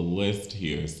my little list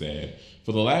here, said,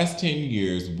 for the last 10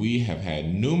 years, we have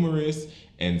had numerous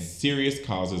and serious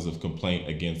causes of complaint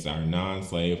against our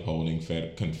non-slave holding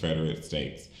Confederate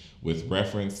states with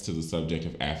reference to the subject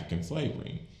of African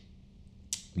slavery.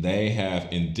 They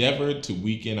have endeavored to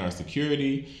weaken our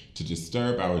security, to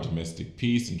disturb our domestic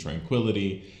peace and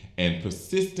tranquility, and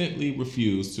persistently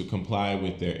refuse to comply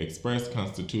with their express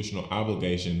constitutional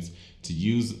obligations to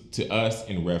use to us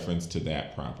in reference to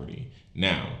that property.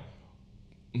 Now,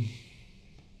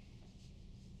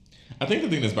 I think the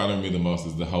thing that's bothering me the most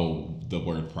is the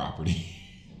word property.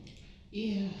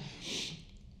 Yeah.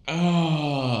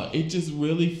 It just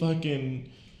really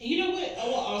fucking. You know what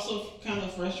also kind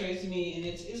of frustrates me, and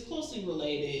it's closely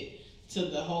related to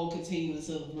the whole continuance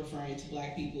of referring to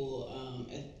black people,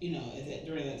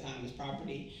 during that time as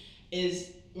property,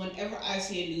 is whenever I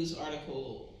see a news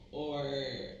article or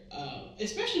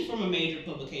especially from a major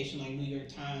publication like New York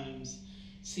Times,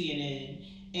 CNN,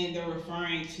 and they're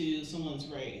referring to someone's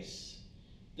race,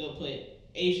 they'll put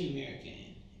Asian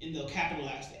American and they'll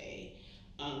capitalize the A.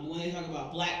 When they talk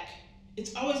about black,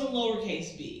 it's always a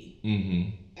lowercase b.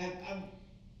 Mm-hmm.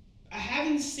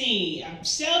 I've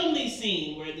seldomly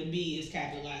seen where the B is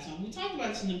capitalized. We talked about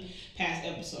this in the past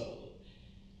episode.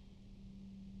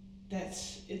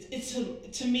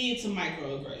 To me, it's a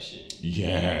microaggression.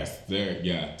 Yes,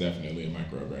 definitely a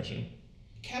microaggression.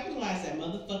 Capitalize that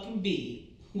motherfucking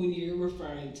B when you're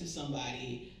referring to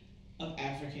somebody of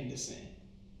African descent.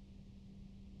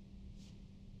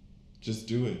 Just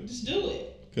do it. Just do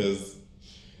it. Because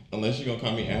unless you're gonna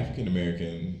call me African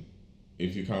American,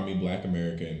 if you call me Black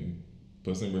American,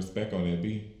 put some respect on that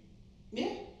B.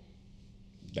 Yeah.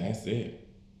 That's it.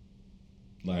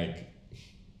 Like.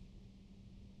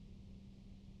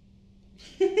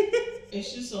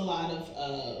 It's just a lot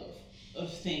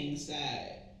of things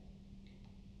that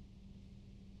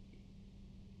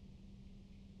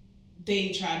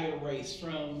they try to erase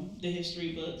from the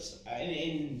history books,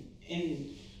 and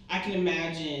I can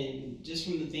imagine just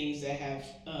from the things that have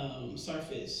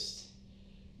surfaced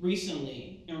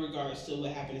recently in regards to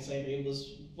what happened in slavery, it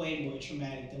was way more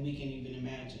traumatic than we can even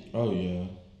imagine. Oh yeah.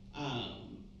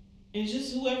 And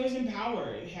just whoever's in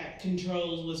power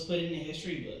controls what's put in the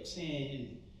history books,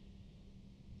 and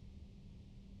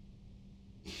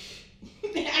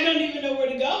I don't even know where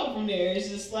to go from there. It's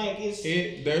just like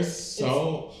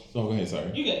Oh, go ahead.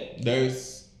 Sorry. You good?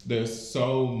 There's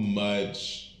so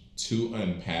much to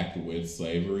unpack with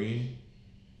slavery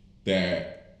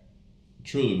that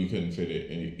truly we couldn't fit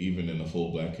it even in a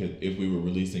full if we were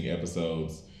releasing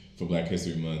episodes for Black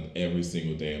History Month every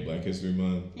single day of Black History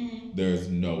Month. Mm-hmm. There's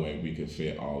no way we could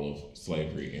fit all of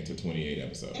slavery into 28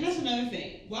 episodes. And that's another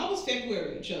thing. Why was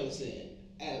February chosen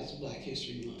as Black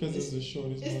History Month? Because it's the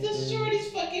shortest month. It's the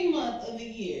shortest fucking month of the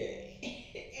year.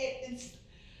 It's,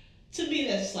 to me,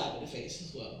 that's a slap in the face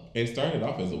as well. It started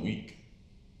off as a week.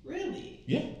 Really?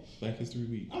 Yeah, Black History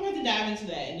Week. I'm going to dive into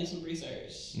that and do some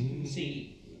research. Mm-hmm.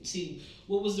 See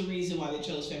what was the reason why they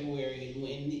chose February and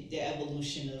when the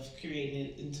evolution of creating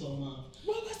it into a month.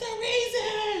 What was the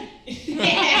reason?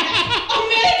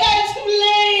 America,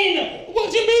 explain!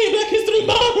 What do you mean, Black History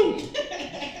Month?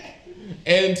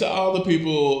 And to all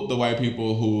the white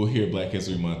people who hear Black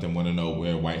History Month and want to know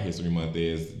where White History Month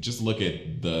is, just look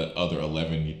at the other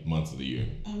 11 months of the year.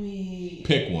 I mean...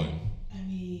 Pick one. I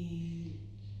mean...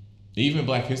 Even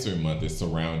Black History Month is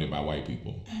surrounded by white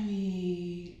people. I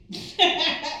mean...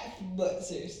 But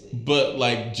seriously. But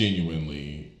like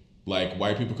genuinely, like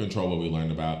white people control what we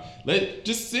learned about.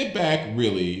 Just sit back,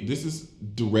 really. This is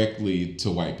directly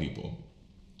to white people.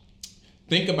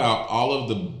 Think about all of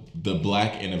the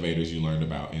black innovators you learned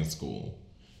about in school.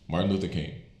 Martin Luther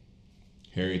King,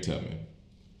 Harriet Tubman,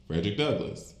 Frederick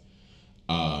Douglass,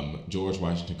 George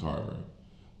Washington Carver,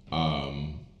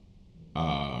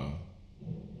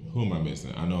 Who am I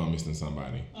missing? I know I'm missing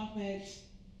somebody. Malcolm X.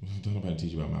 Don't nobody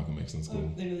teach you about Malcolm X in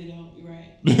school. They really don't. You're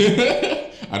right.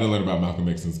 I didn't learn about Malcolm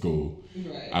X in school.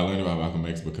 Right. I learned about Malcolm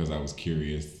X because I was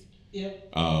curious.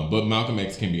 Yep. But Malcolm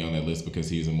X can be on that list because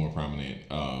he's a more prominent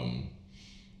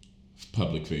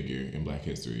public figure in Black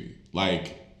history.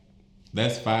 Like,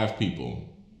 that's 5 people.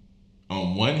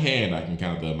 On one hand, I can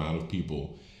count the amount of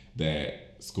people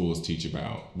that schools teach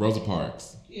about. Rosa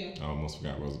Parks. Yeah. I almost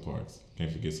forgot Rosa Parks.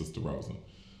 Can't forget Sister Rosa.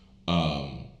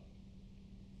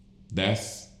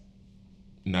 That's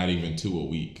not even 2 a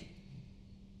week.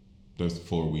 There's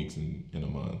 4 weeks in a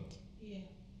month. Yeah.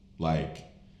 Like,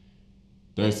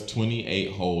 there's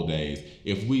 28 whole days.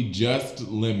 If we just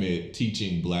limit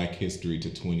teaching Black history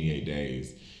to 28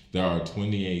 days, there are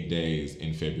 28 days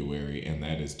in February, and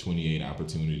that is 28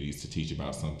 opportunities to teach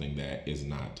about something that is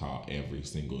not taught every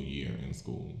single year in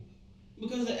school.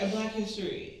 Because Black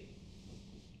history,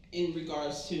 in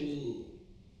regards to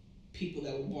people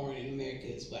that were born in America,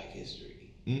 is Black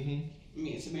history. Mm-hmm. I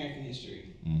mean, it's American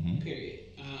history, period.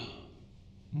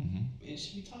 It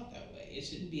should be taught that way. It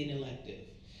shouldn't be an elective.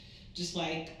 Just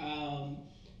like,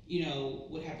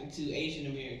 what happened to Asian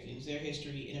Americans, their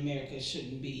history in America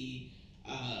shouldn't be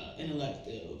an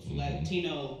elective.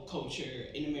 Latino culture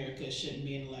in America shouldn't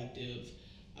be an elective.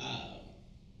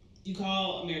 You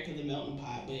call America the melting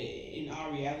pot, but in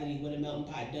our reality, what a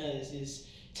melting pot does is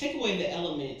take away the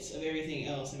elements of everything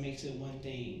else and makes it one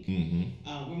thing.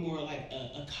 We're more like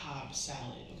a Cobb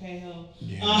salad, okay, ho?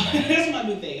 Yeah. That's my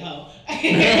new thing, ho.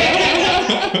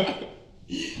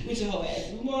 With your whole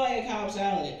ass. We're more like a Cobb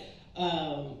salad.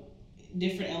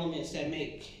 Different elements that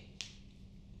make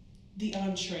the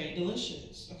entree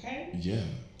delicious, okay? Yeah.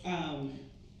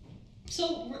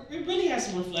 So it really has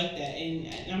to reflect that,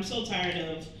 and I'm so tired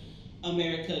of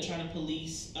America trying to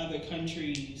police other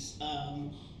countries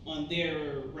on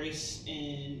their race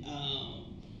and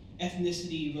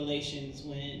ethnicity relations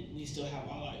when we still have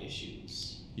all our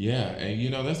issues. Yeah,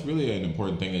 and that's really an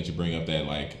important thing that you bring up, that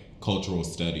like cultural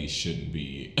studies shouldn't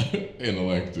be an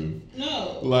elective.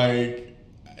 No. Like,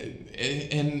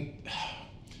 and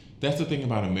that's the thing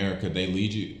about America. They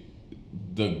lead you,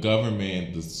 the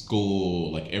government, the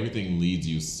school, like everything leads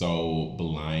you so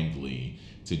blindly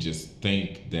to just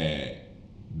think that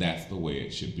that's the way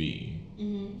it should be.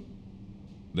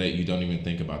 That you don't even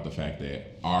think about the fact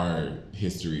that our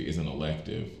history is an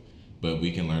elective, but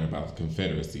we can learn about the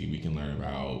Confederacy. We can learn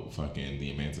about fucking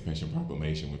the Emancipation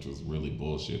Proclamation, which was really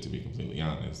bullshit, to be completely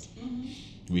honest.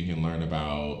 We can learn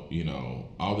about,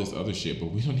 all this other shit,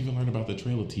 but we don't even learn about the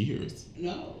Trail of Tears.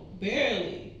 No,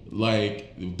 barely.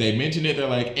 Like, they mention it, they're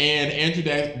like, and Andrew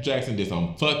Jackson did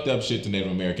some fucked up shit to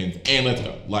Native Americans, and let's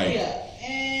go. Like, yeah,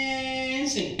 and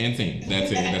sing.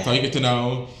 That's it. That's all you get to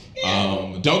know.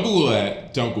 Yeah. Don't Google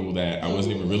that. I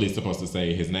wasn't even really supposed to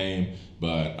say his name,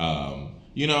 but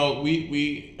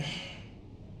we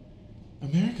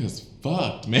America's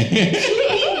fucked, man. To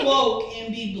be woke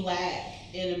and be Black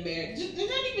in America,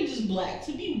 not even just Black.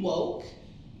 To be woke,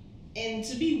 and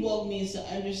to be woke means to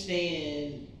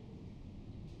understand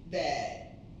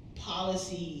that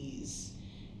policies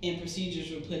and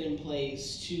procedures were put in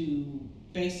place to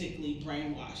basically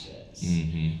brainwash us.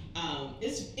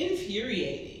 It's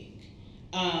infuriating.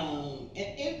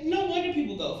 And no wonder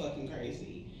people go fucking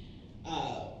crazy.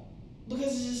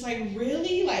 Because it's just like,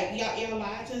 really? Like, y'all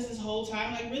lied to us this whole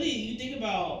time? Like, really, you think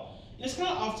about, and it's kind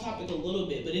of off topic a little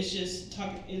bit, but it's just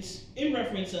it's in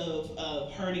reference of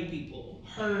hurting people,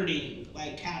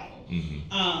 like cattle.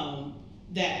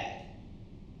 That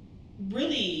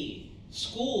really,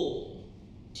 school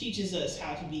teaches us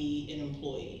how to be an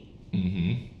employee.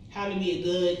 How to be a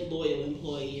good, loyal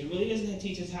employee. It really doesn't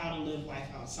teach us how to live life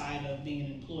outside of being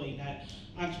an employee. Not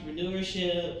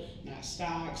entrepreneurship, not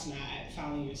stocks, not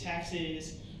filing your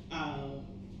taxes. None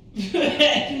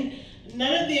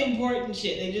of the important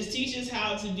shit. They just teach us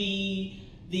how to be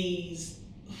these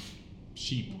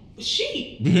sheep.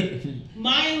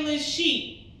 Mindless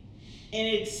sheep. And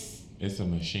it's a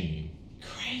machine.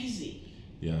 Crazy.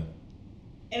 Yeah.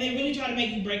 And they really try to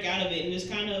make you break out of it, and it's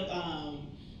kind of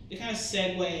they kind of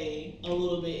segue a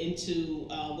little bit into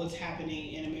what's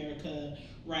happening in America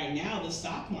right now, the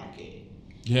stock market.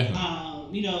 Yeah.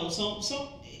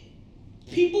 So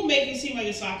people make it seem like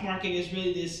the stock market is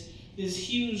really this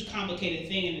huge, complicated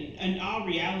thing, and in all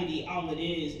reality, all it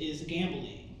is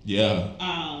gambling. Yeah.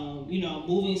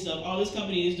 Moving stuff. Oh, this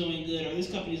company is doing good, or this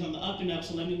company is on the up and up,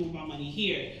 so let me move my money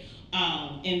here.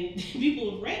 And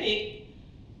people have Reddit.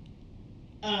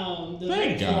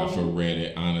 Thank God for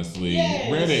Reddit, honestly. Yes.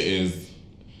 Reddit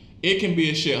it can be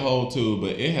a shithole too,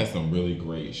 but it has some really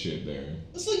great shit there.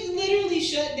 So you literally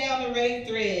shut down the Reddit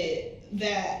thread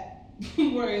that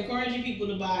we're encouraging people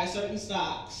to buy certain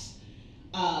stocks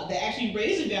that actually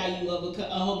raise the value of a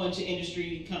whole bunch of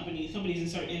companies in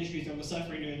certain industries that were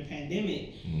suffering during the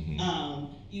pandemic.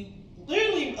 You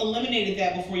literally eliminated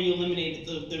that before you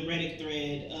eliminated the Reddit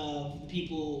thread of the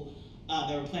people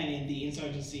that were planning the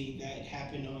insurgency that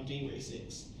happened on January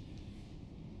 6th.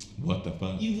 What the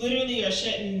fuck? You literally are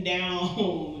shutting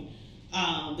down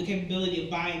the capability of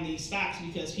buying these stocks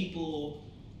because people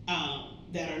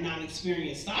that are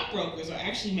non-experienced stockbrokers are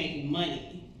actually making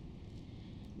money.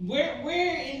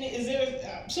 Is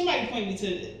there somebody point me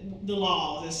to the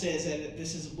law that says that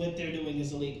this is what they're doing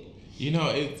is illegal? You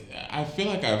know, I feel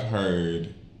like I've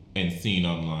heard and seen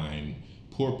online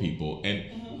poor people, and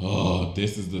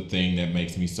this is the thing that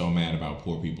makes me so mad about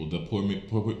poor people. The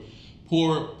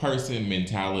poor person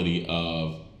mentality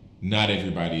of not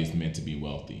everybody is meant to be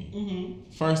wealthy.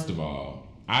 First of all,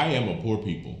 I am a poor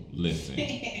people. Listen,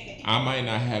 I might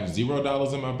not have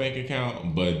 $0 in my bank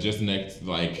account, but just I'm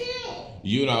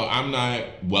not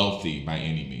wealthy by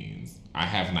any means. I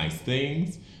have nice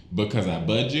things because I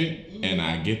budget and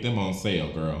I get them on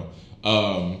sale, girl.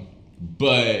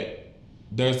 But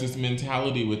there's this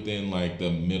mentality within like the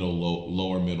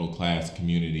lower middle class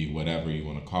community, whatever you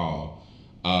want to call,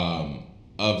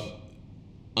 of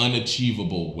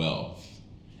unachievable wealth.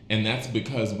 And that's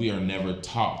because we are never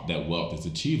taught that wealth is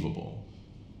achievable.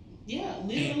 Yeah,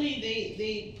 literally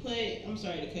they put, I'm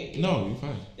sorry to cut you. No, you're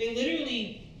fine. They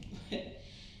literally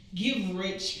give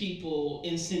rich people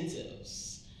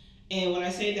incentives. And when I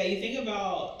say that, you think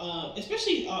about,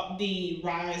 especially the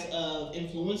rise of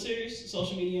influencers,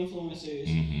 social media influencers,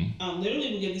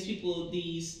 literally will give these people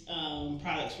these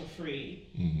products for free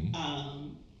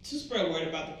to spread word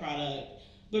about the product.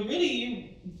 But really, you're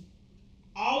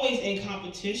always in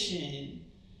competition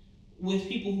with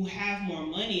people who have more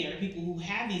money or people who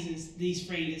have these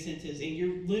free incentives, and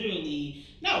you're literally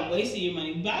not wasting your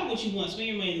money. Buy what you want, spend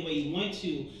your money the way you want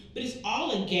to, but it's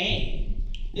all a game.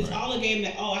 It's all a game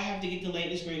that, I have to get the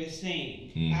latest, greatest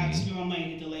thing. I have to spend my money to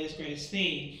get the latest, greatest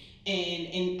thing.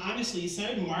 And honestly,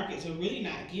 certain markets are really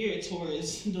not geared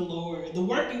towards the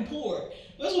working poor.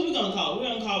 That's what we're going to call it. We're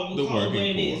going to call it what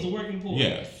it is, the working poor.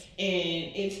 Yes.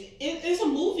 And it's a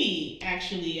movie,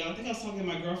 actually. I think I was talking to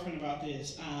my girlfriend about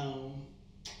this.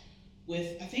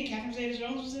 With, I think Catherine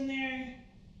Zeta-Jones was in there.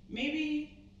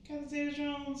 Maybe Catherine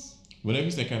Zeta-Jones. Whenever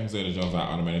you say Catherine Zeta-Jones, I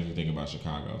automatically think about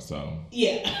Chicago, so.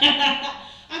 Yeah.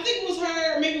 I think it was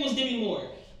her, maybe it was Demi Moore.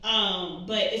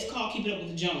 But it's called Keeping Up with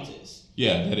the Joneses.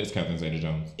 Yeah, that is Catherine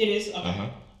Zeta-Jones. It is? Okay.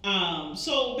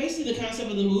 So basically the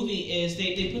concept of the movie is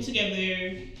they put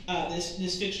together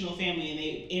this fictional family and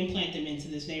they implant them into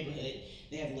this neighborhood.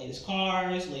 They have the latest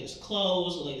cars, the latest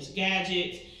clothes, the latest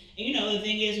gadgets. And the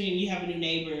thing is, when you have a new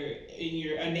neighbor and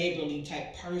you're a neighborly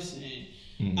type person,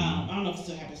 I don't know if this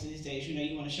still happens these days.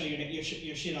 You want to show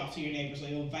your shit off to your neighbors.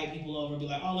 Like, you'll invite people over and be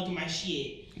like, oh, look at my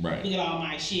shit. Right. Look at all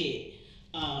my shit.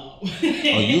 Oh,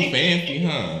 you fancy,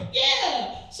 huh?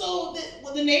 Yeah. So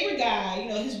the neighbor guy,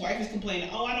 his wife is complaining,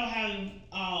 I don't have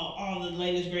all the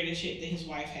latest, greatest shit that his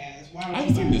wife has. Why would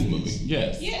I've seen this movie,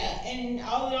 yes. Yeah, and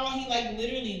all in all, he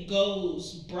literally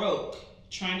goes broke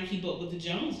trying to keep up with the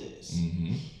Joneses.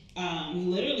 He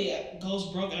literally goes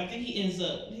broke, and I think he ends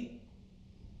up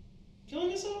killing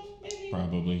himself, maybe?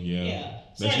 Probably, yeah. Yeah.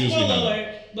 That's Sorry, usually spoiler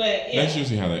alert, but yeah. That's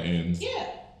usually how that ends. Yeah,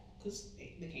 because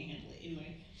they can't handle it.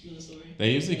 Anyway, another story.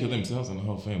 They usually kill themselves and the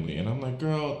whole family, and I'm like,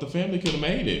 girl, the family could have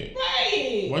made it.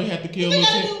 Right. Why you have to kill What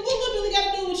little Billy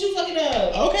got to do with you fucking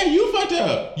up? Okay, you fucked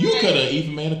up. You could have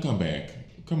even made a comeback.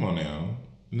 Come on now.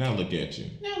 Now look at you.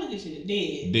 Now look at you,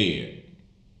 dead. Dead.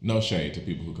 No shade to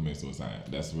people who commit suicide.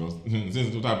 That's a real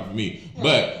sensitive topic for me. Right.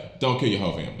 But don't kill your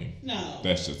whole family. No.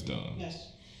 That's just dumb.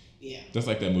 That's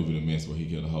like that movie The Mist where he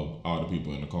killed all the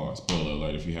people in the car. Spoiler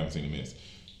alert if you haven't seen The Mist.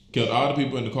 Killed all the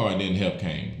people in the car and then help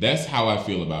came. That's how I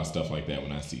feel about stuff like that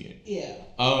when I see it. Yeah.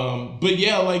 But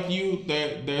yeah, like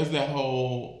there's that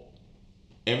whole,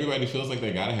 everybody feels like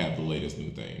they gotta have the latest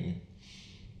new thing.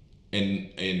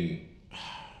 And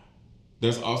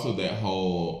there's also that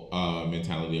whole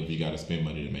mentality of you gotta spend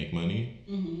money to make money,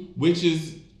 which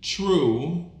is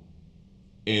true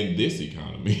in this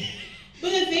economy. But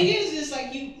the thing is, it's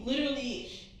like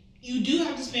you do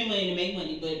have to spend money to make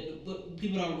money, but what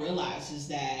people don't realize is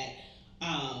that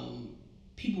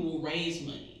people will raise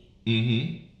money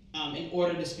in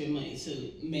order to spend money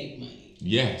to make money.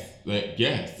 Yes,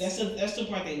 yes. That's the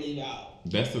part they leave out.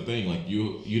 That's the thing. Like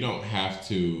you don't have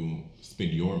to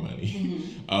spend your money,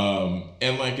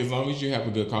 and like as long as you have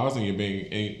a good cause and you're being,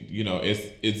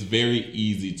 it's very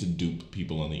easy to dupe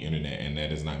people on the internet, and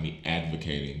that is not me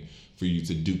advocating for you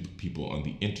to dupe people on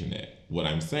the internet. What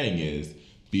I'm saying is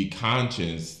be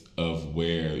conscious of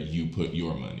where you put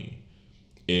your money.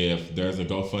 If there's a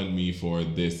GoFundMe for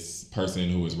this person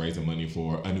who is raising money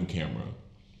for a new camera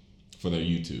for their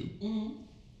YouTube,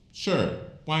 sure,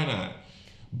 why not?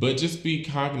 But just be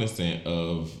cognizant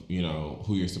of, you know,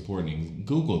 who you're supporting.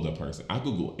 Google the person. I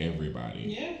Google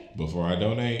everybody. Yeah. Before I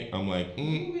donate, I'm like,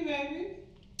 Google me, baby.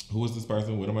 who is this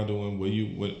person? What am I doing?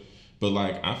 What? But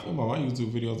like, I film all my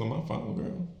YouTube videos on my phone,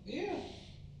 girl. Yeah.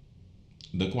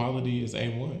 The quality is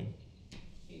A1.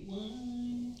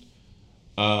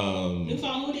 New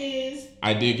phone, who it is?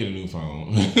 I did get a new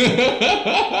phone.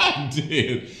 I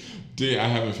did. I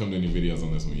haven't filmed any videos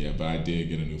on this one yet, but I did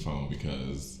get a new phone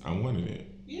because I wanted it.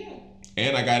 Yeah.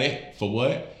 And I got it for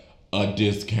what? A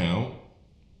discount.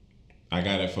 I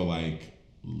got it for like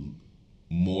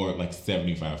more, like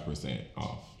 75%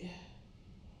 off. Yeah.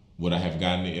 Would I have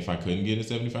gotten it if I couldn't get it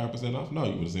 75% off? No,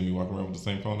 you would have seen me walking around with the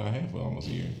same phone I had for almost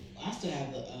a year. I still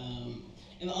have the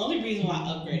and the only reason why I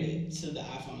upgraded to the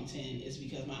iPhone 10 is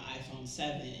because my iPhone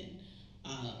 7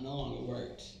 no longer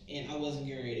worked, and I wasn't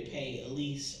getting ready to pay at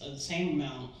least the same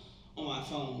amount on my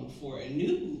phone for a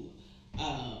new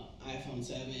iPhone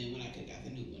 7 when I could have got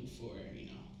the new one for, you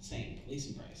know, same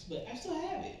leasing price. But I still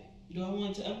have it. Do I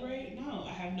want to upgrade? No,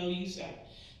 I have no use.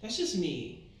 That's just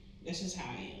me. That's just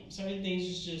how I am. Certain things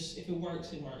is just, if it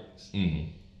works, it works. Mm-hmm.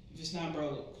 If it's not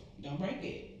broke, don't break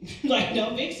it. Like,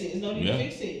 don't fix it. There's no need to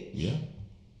fix it. Yeah.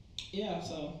 Yeah,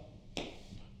 so.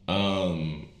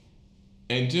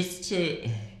 And just to,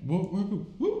 what were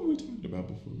we talking about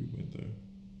before we went there?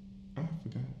 I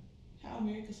forgot. How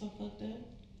America's so fucked up.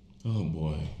 Oh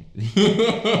boy.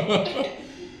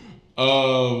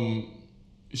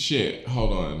 Shit.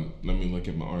 Hold on. Let me look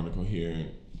at my article here.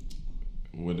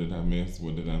 What did I miss?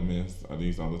 Are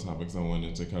these all the topics I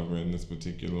wanted to cover in this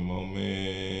particular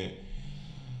moment?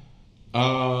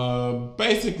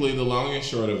 Basically, the long and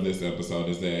short of this episode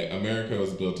is that America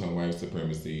was built on white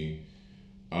supremacy.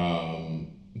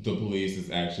 The police is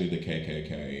actually the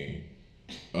KKK.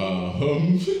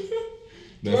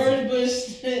 George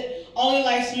Bush only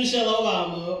likes Michelle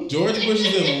Obama. George Bush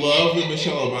is in love with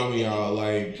Michelle Obama, y'all.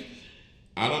 Like,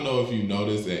 I don't know if you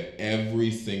noticed at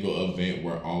every single event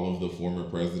where all of the former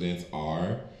presidents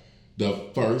are, the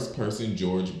first person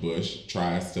George Bush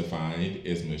tries to find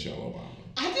is Michelle Obama.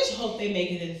 I just hope they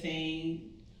make it a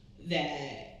thing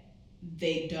that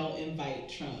they don't invite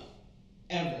Trump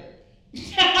ever.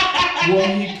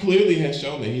 Well, he clearly has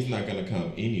shown that he's not going to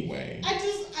come anyway. I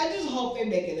just hope they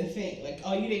make it a thing. Like,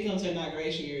 oh, you didn't come to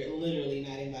inauguration, you're literally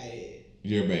not invited.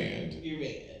 You're banned.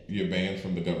 You're banned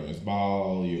from the governor's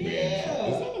ball. You're banned from...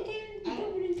 Is that a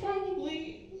thing?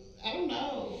 Probably. I don't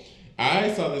know.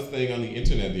 I saw this thing on the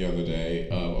internet the other day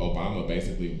of Obama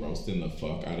basically roasting the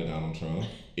fuck out of Donald Trump.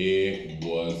 It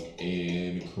was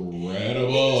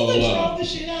incredible. He used to troll the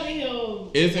shit out of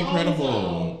him. It's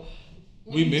incredible.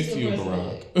 We miss you,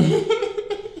 Barack.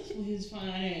 His fine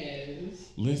ass.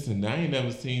 Listen, I ain't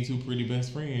never seen two pretty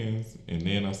best friends. And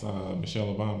then I saw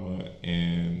Michelle Obama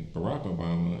and Barack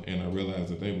Obama, and I realized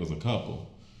that they was a couple.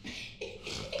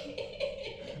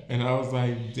 And I was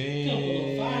like,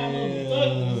 damn.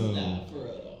 Nah, for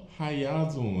real though. How y'all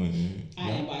doing?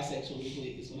 I am bisexual,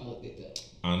 please, when I look at that.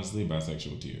 Honestly,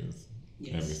 bisexual tears.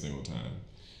 Yes. Every single time.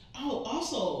 Oh,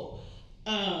 also,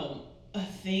 a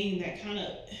thing that kind of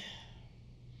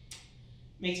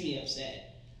makes me upset.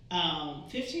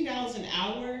 $15 an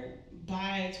hour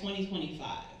by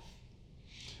 2025.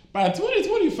 By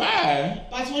 2025?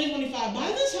 By 2025.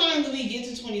 By the time that we get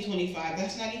to 2025,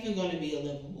 that's not even going to be a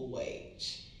livable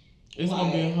wage. It's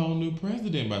going to be a whole new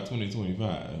president by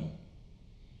 2025.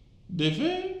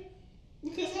 Different?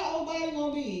 Because how old Biden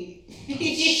going to be?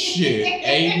 Shit,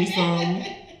 80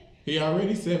 something. He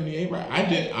already 78, right? I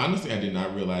did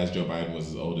not realize Joe Biden was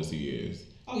as old as he is.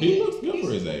 Oh, he looks good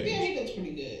for his age. Yeah, he looks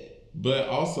pretty good. But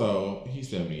also, he's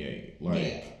 78.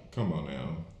 Like, come on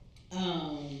now.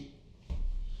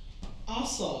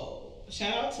 Also,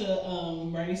 shout out to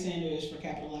Bernie Sanders for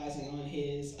capitalizing on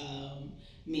his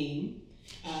meme.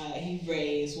 He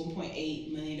raised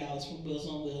 $1.8 million for Wheels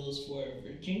on Wheels for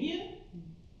Virginia,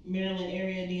 Maryland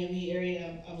area, DMV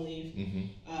area, I believe. Mm-hmm.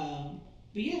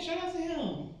 But yeah, shout out to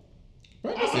him.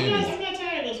 I'm not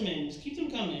tired of those memes. Keep them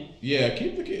coming. Yeah,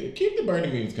 keep the Bernie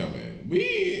memes coming.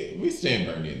 We stand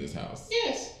Bernie in this house.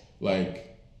 Yes.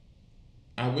 Like,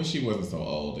 I wish he wasn't so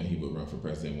old and he would run for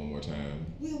president one more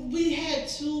time. We had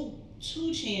two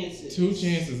chances. 2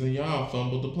 chances and y'all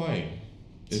fumbled the play.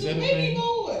 Is that a maybe thing?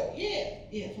 more.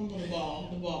 Yeah, fumble the ball.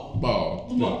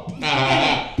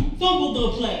 Fumble the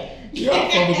play. Y'all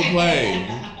fumbled the play.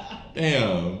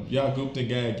 Damn, y'all gooped and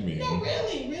gagged me. No,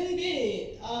 really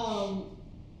did.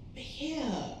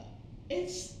 Yeah,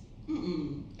 it's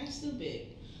stupid.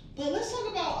 But let's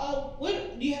talk about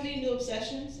what do you have any new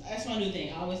obsessions? That's my new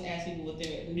thing. I always ask people what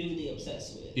they're newly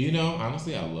obsessed with. You know,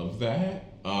 honestly, I love that.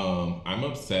 I'm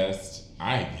obsessed.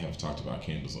 I have talked about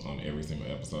candles on every single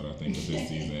episode, I think, of this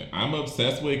season. I'm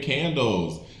obsessed with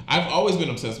candles. I've always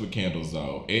been obsessed with candles,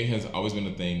 though. It has always been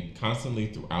a thing constantly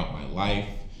throughout my life.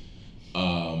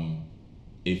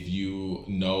 If you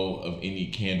know of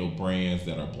any candle brands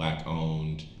that are Black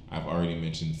owned, I've already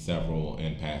mentioned several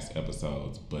in past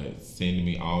episodes, but send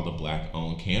me all the Black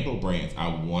owned candle brands. I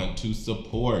want to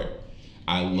support.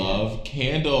 I love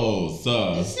candles. Send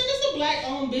us the Black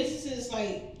owned businesses,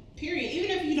 like, period.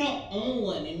 Even if you don't own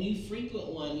one and you frequent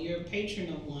one, you're a patron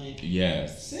of one.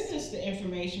 Yes. Send us the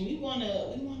information. We want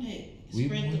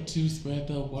to spread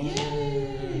the word.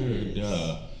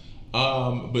 Yes.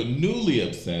 But newly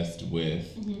obsessed with,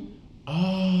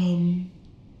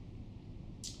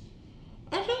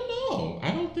 I don't know.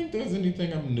 I don't think there's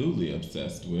anything I'm newly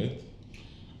obsessed with.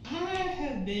 I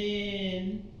have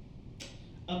been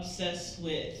obsessed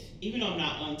with, even though I'm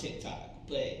not on TikTok,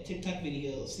 but TikTok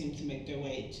videos seem to make their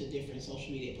way to different social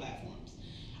media platforms.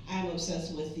 I'm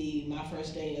obsessed with the My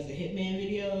First Day as a Hitman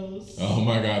videos. Oh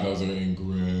my God, those are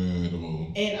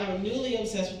incredible. And I'm newly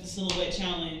obsessed with the Silhouette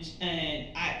Challenge. And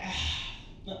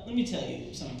let me tell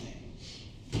you something.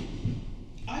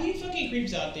 All you fucking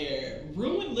creeps out there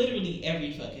ruin literally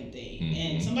every fucking thing. Mm-hmm.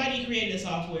 And somebody created a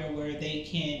software where they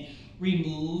can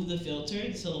remove the filter,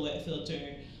 the silhouette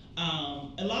filter.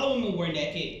 A lot of women were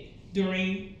naked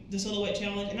during the Silhouette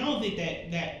Challenge, and I don't think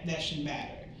that should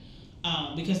matter.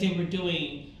 Because they were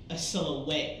doing a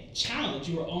silhouette challenge.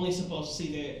 You were only supposed to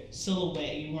see their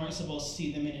silhouette. You weren't supposed to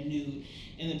see them in a nude.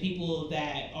 And the people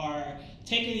that are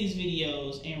taking these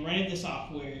videos and running the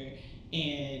software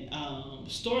and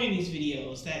storing these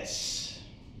videos, that's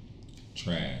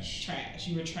trash.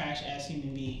 You were trash as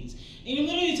human beings. And you're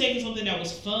literally taking something that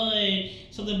was fun,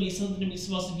 something to be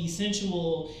supposed to be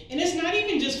sensual, and it's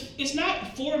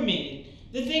not for men.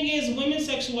 The thing is, women's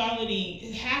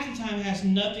sexuality half the time has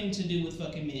nothing to do with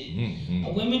fucking men.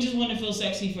 Mm-hmm. Women just want to feel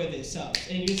sexy for themselves,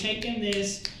 and you're taking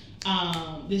this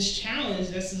challenge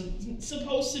that's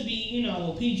supposed to be,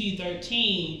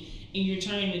 PG-13, and you're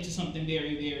turning it into something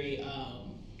very, very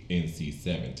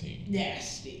NC-17.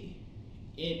 nasty.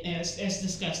 That's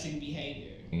disgusting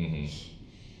behavior. Mm-hmm.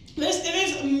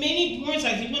 There's many porn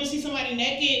sites. If you want to see somebody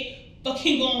naked,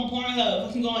 fucking go on Pornhub,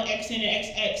 fucking go on XN and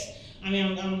XX. I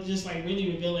mean, I'm just like really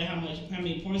revealing how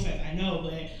many porn sites I know,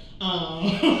 but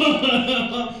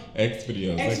X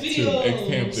videos, X-Videos. X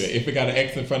Hampton. If it got an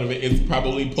X in front of it, it's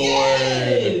probably porn.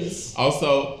 Yes.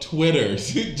 Also, Twitter.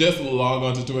 Just log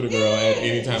on to Twitter, girl, at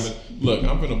any time. Look,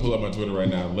 I'm gonna pull up my Twitter right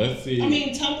now. Let's see. I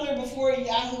mean, Tumblr before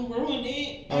Yahoo ruined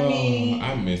it.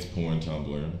 I miss porn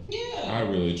Tumblr. Yeah. I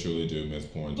really truly do miss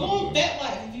porn Go Tumblr. on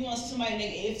FetLife if you want to see somebody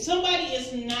naked. If somebody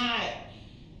is not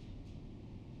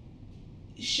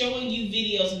showing you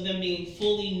videos of them being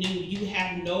fully nude, you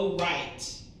have no right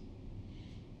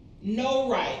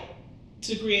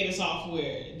to create a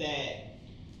software that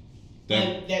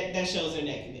shows their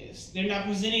nakedness. They're not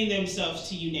presenting themselves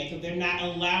to you naked. They're not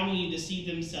allowing you to see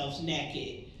themselves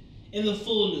naked in the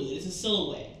full nude. It's a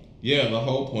silhouette. Yeah, the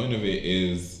whole point of it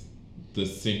is the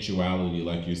sensuality,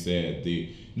 like you said.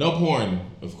 The no porn,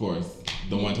 of course.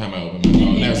 The one time I opened my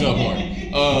phone, there's no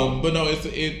porn. But no,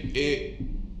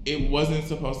 it wasn't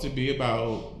supposed to be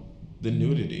about the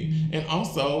nudity. And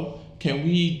also, can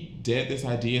we dead this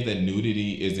idea that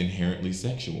nudity is inherently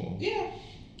sexual? Yeah.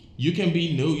 You can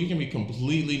be nude, you can be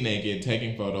completely naked,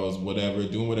 taking photos, whatever,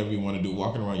 doing whatever you want to do,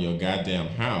 walking around your goddamn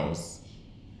house.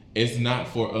 It's not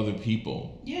for other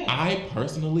people. Yeah. I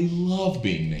personally love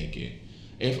being naked.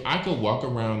 If I could walk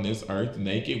around this earth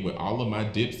naked with all of my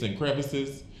dips and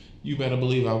crevices, you better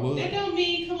believe I would. That don't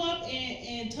mean come up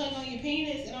and tug on your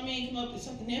penis. It don't mean come up and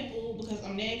suck a nipple because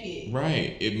I'm naked.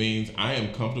 Right. It means I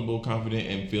am comfortable, confident,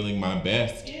 and feeling my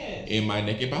best in my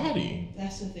naked body.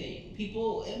 That's the thing.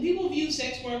 People view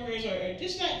sex workers or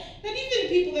just not even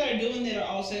people that are doing that are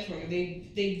all sex workers.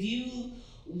 They view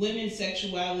women's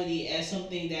sexuality as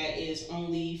something that is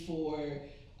only for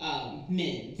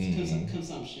men's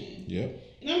consumption. Yep.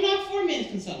 And I'm not for men's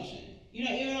consumption.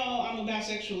 Even though I'm a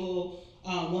bisexual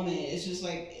woman, it's just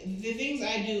like the things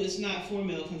I do is not for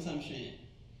male consumption.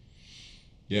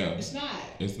 Yeah. It's not.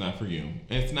 It's not for you.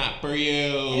 It's not for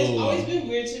you. And it's always been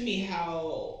weird to me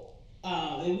how,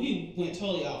 and we went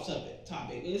totally off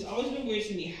topic, but it's always been weird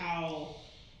to me how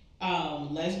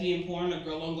lesbian porn or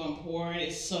girl on gun porn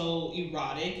is so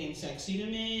erotic and sexy to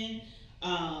men.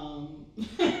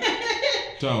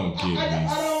 Don't get me started.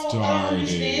 I don't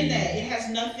understand that. It has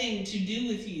nothing to do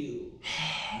with you.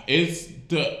 It's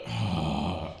the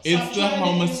It's the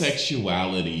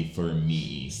homosexuality for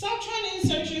me. Stop trying to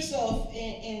insert yourself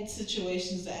in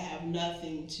situations that have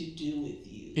nothing to do with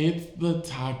you. It's the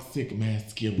toxic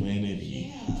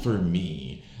masculinity for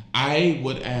me. I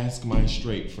would ask my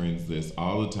straight friends this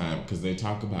all the time because they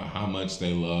talk about how much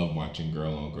they love watching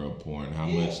girl-on-girl porn, how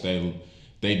much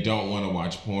they don't want to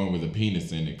watch porn with a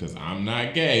penis in it because I'm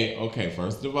not gay. Okay,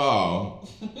 first of all,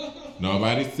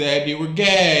 nobody said you were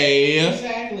gay.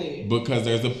 Exactly. Because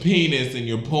there's a penis in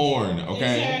your porn,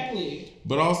 okay? Exactly.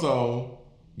 But also,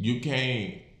 you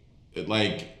can't,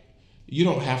 like, you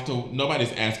don't have to,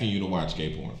 nobody's asking you to watch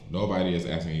gay porn. Nobody is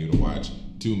asking you to watch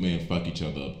two men fuck each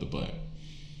other up the butt.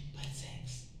 Butt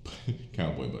sex.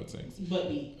 Cowboy butt sex. Butt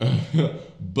beat.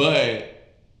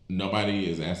 But nobody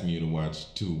is asking you to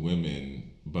watch two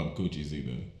women bump coochies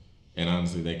either. And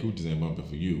honestly, that coochies ain't bumping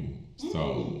for you.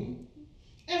 So.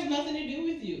 It has nothing to do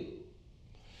with you.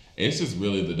 It's just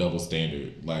really the double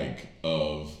standard, like,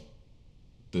 of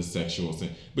the sexual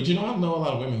sin. But you know, I know a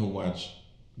lot of women who watch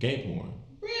gay porn.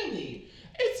 Really?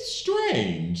 It's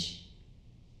strange.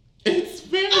 It's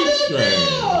very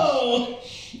strange.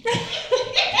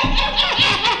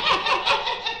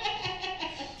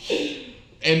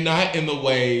 And not in the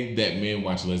way that men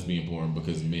watch lesbian porn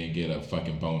because men get a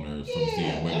fucking boner from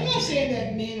seeing women. I'm not saying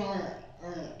that men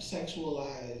aren't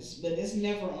sexualized, but it's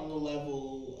never on the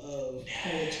level of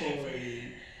predatory,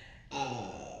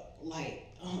 on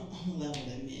the level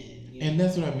that men. You know? And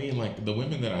that's what I mean. Like, the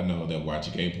women that I know that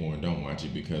watch gay porn don't watch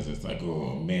it because it's like,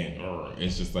 oh man,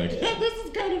 it's just like, this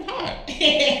is kind of hot.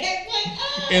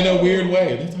 Like, in a weird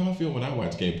way. That's how I feel when I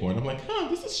watch gay porn. I'm like,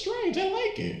 this is strange. I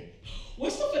like it.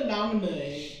 What's the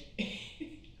phenomenon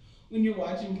when you're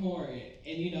watching porn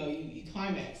and you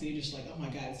climax and you're just like, oh my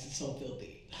god, this is so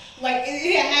filthy. Like,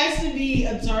 it has to be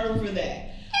a term for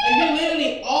that. Like, you're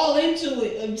literally all into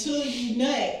it until you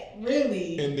nut,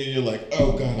 really. And then you're like,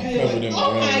 oh god, I'm covered in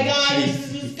oh my god,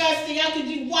 this is disgusting. How could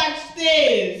you watch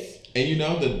this? And you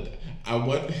know that I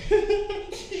wonder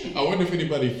if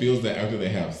anybody feels that after they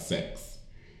have sex.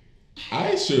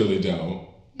 I surely don't.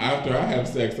 After I have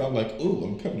sex, I'm like, ooh,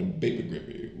 I'm covered in baby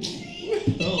grippy.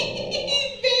 Baby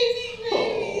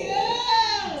grippy,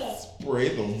 yeah. Spray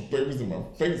those babies in my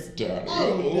face, Johnny.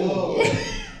 Oh, no.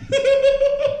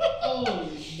 Oh,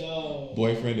 no.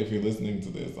 Boyfriend, if you're listening to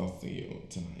this, I'll see you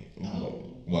tonight. Oh.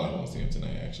 Well, I won't see him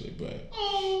tonight, actually, but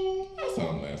I saw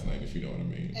him last night, if you know what I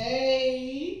mean.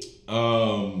 Hey.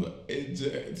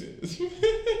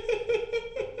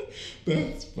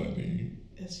 That's funny.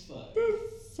 It's fun.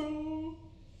 That's so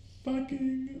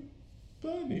fucking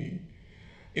funny.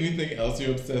 Anything else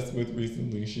you're obsessed with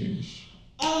recently, Sheesh?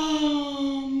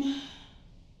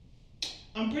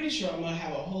 I'm pretty sure I'm gonna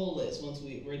have a whole list once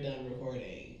we're done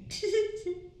recording.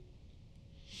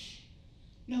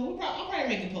 No, I'll probably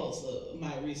make a post of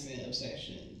my recent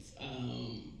obsessions.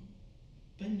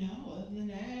 But no, other than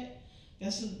that,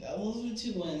 those are the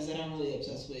two ones that I'm really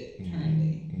obsessed with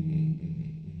currently.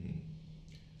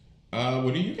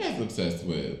 What are you guys obsessed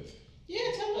with?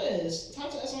 Yeah, tell us.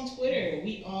 Talk to us on Twitter.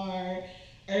 We are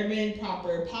Urban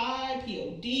Proper Pod,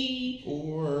 POD.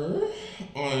 Or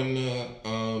on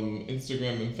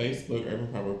Instagram and Facebook, Urban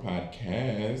Proper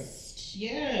Podcast.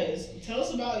 Yes. Tell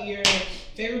us about your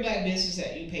favorite black business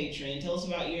that you patron. Tell us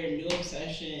about your new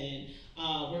obsession.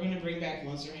 We're going to bring back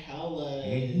Once or Hellas.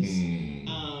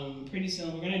 Pretty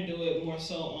soon. We're going to do it more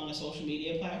so on a social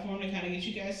media platform to kind of get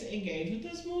you guys to engage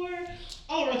with us more.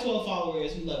 All of our 12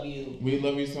 followers, we love you. We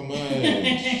love you so much.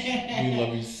 We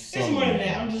love you so much. It's more than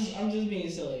that. I'm just being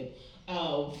silly.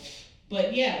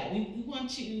 But yeah, we want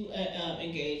to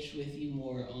engage with you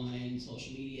more on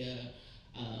social media.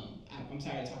 I'm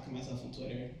tired of talking to myself on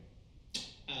Twitter.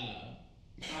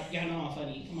 Y'all know I'm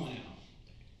funny. Come on now.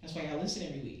 That's why y'all listen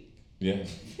every week. Yeah,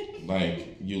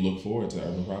 like you look forward to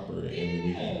Urban Proper every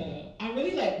weekend. I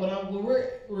really like when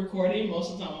we're recording.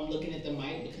 Most of the time, I'm looking at the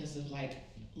mic because of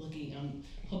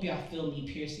hope y'all feel me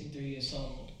piercing through your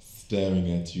soul,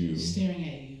 staring at you,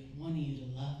 wanting you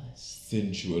to love us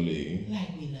sensually,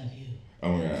 like we love you.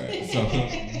 Oh my god! So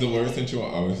the word sensual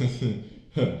always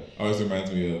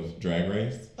reminds me of Drag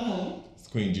Race. It's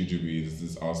Queen Jujubee. This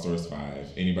is All Stars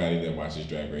 5. Anybody that watches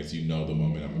Drag Race, you know the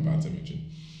moment I'm about to mention.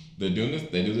 They do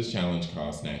this challenge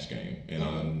called Snatch Game, and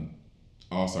on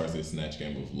All Stars it's Snatch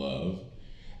Game with Love,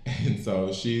 and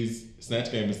so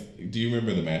Snatch Game is. Do you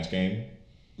remember the match game?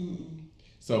 Mm-mm.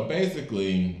 So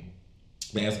basically,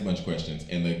 they ask a bunch of questions,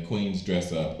 and the queens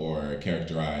dress up or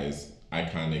characterize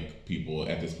iconic people.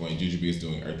 At this point, Jujubee is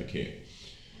doing Eartha Kitt.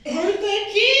 Eartha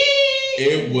Kitt.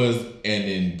 It was an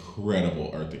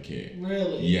incredible Eartha Kitt.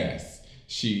 Really? Yes.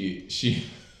 She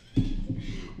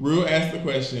Rue asked the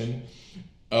question.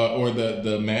 or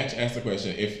the match asked the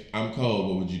question, if I'm cold,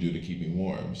 what would you do to keep me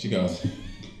warm? She goes,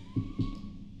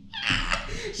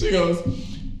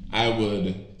 I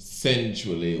would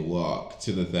sensually walk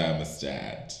to the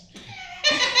thermostat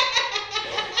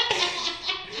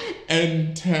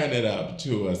and turn it up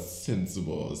to a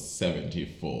sensible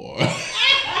 74.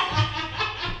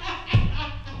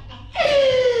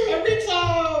 Every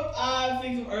time I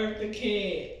think of Eartha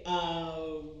Kitt,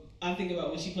 I think about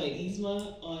when she played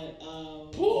Yzma on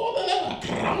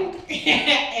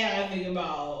and I think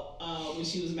about when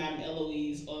she was Madame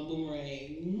Eloise on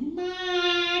Boomerang.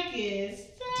 Marcus,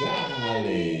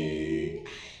 darling.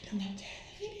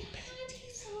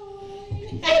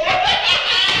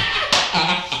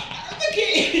 Eartha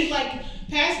Kitt, like,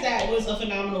 past that was a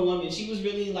phenomenal woman. She was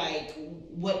really like,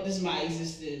 what does my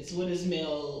existence, what does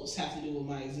males have to do with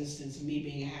my existence, me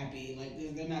being happy?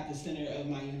 Like, they're not the center of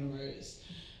my universe.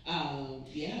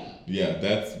 Yeah,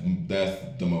 that's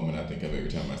the moment I think of every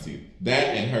time I see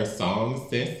that. And her song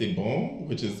C'est si bon,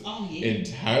 which is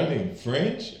entirely in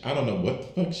French. I don't know what the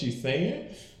fuck she's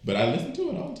saying, but I listen to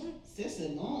it all the time. C'est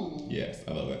si bon. Yes,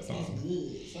 I love that song. It's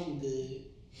good. Something good.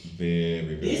 Very,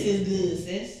 very This is good.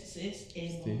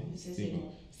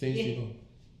 C'est bon.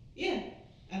 Yeah.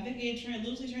 I think it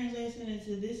loosely translates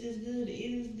into this is good, it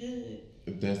is good.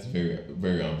 That's very,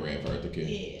 very on brand for Eartha Kitt.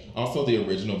 Yeah. Also, the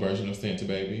original version of Santa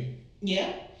Baby.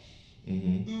 Yeah.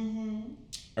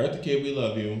 Eartha Kitt, we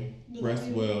love you. Rest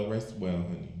well,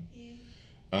 honey. Yeah.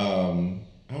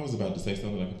 I was about to say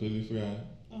something I completely forgot.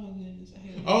 Oh goodness, I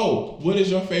hate it. Oh, what is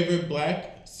your favorite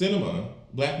black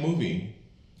movie?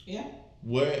 Yeah.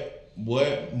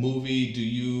 What movie do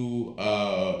you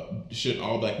should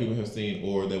all black people have seen,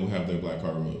 or they will have their black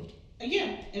card removed?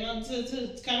 Yeah, and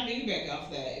to kind of piggyback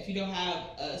off that, if you don't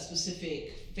have a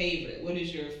specific favorite, what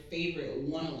is your favorite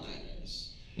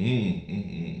one-liners?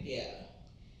 Yeah.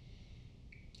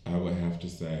 I would have to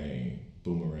say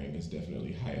Boomerang is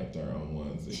definitely high up there on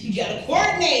ones. You gotta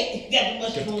coordinate. You got the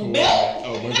mushroom belt.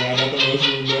 Oh my God, not the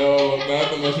mushroom belt. Not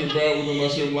the mushroom belt with the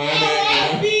mushroom lining.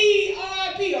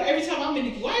 R.I.P. Or every time I'm in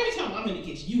the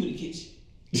kitchen, you in the kitchen.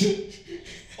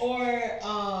 Or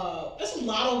there's a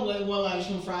lot of one-liners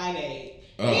from Friday.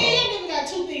 Yeah, I never got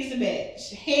two things to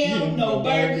match. Ham, no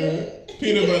burger.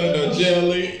 Peanut butter, no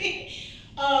jelly.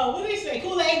 What do they say?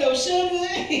 Kool-Aid, no sugar.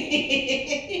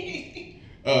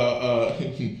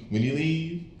 When you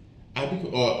leave,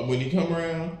 when you come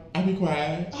around, I be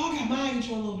quiet. Oh, I got mind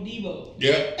control over Debo.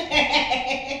 Yep.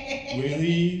 When you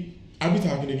leave, I be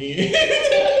talking again.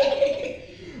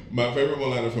 My favorite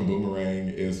one-liner from Boomerang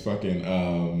is fucking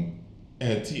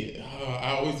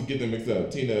I always get them mixed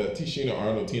up. Tisha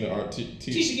Arnold,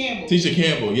 Tisha Campbell. Tisha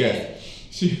Campbell, yes.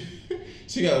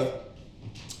 She goes,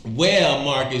 well,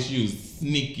 Marcus, you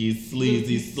sneaky,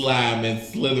 sleazy, slime, and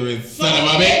slithering son of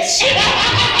a bitch.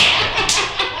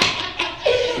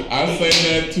 I say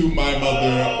that to my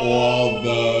mother all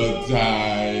the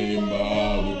time.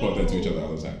 We quote that to each other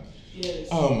all the time. Yes.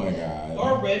 Oh my God.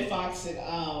 Or Red Fox and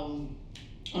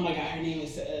oh my God, her name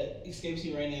is escapes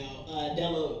me right now.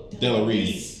 Della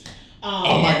Reese.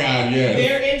 Oh my God, yes.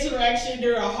 Their interaction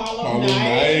during Harlem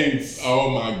Nights. Oh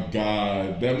my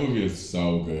God, that movie is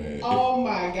so good. Oh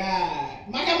my God,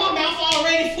 my mouth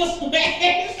already for some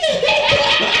ass.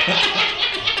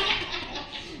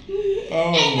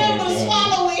 Oh ain't my nothing but God.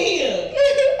 swallow it here.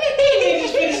 You ain't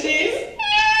just finish this.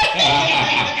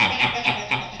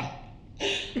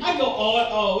 I go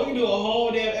on. We can do a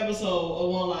whole damn episode of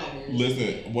one-liners.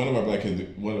 Listen, one of our Black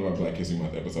History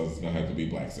Month episodes is gonna have to be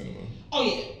Black cinema. Oh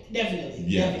yeah, definitely.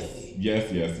 Yes.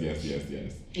 Definitely.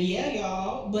 Yes. Yeah,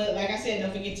 y'all. But like I said,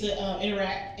 don't forget to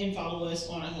interact and follow us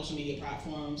on our social media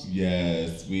platforms.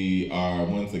 Yes, we are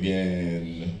once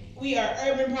again. We are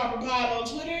Urban Proper Pod on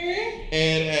Twitter.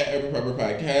 And at Urban Proper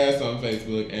Podcast on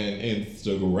Facebook and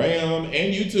Instagram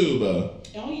and YouTube.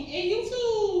 And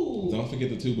YouTube. Don't forget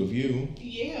the tube of you.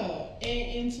 Yeah.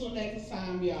 And until next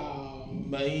time, y'all.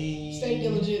 Bye. Stay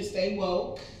diligent, stay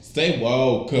woke. Stay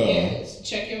woke. Yes.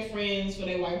 Check your friends for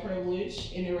their white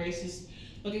privilege and their racist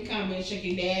looking comments. Check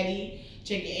your daddy.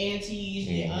 Check your aunties,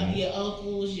 your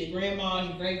uncles, your grandmas,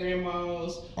 your great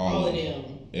grandmas, all of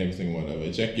them. Every single one of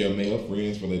it. Check your male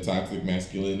friends for their toxic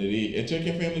masculinity, and check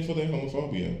your family for their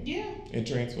homophobia. Yeah. And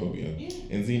transphobia. Yeah.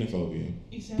 And xenophobia.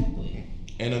 Exactly.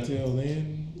 And until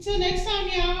then. Until next time,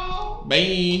 y'all.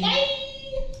 Bye. Bye.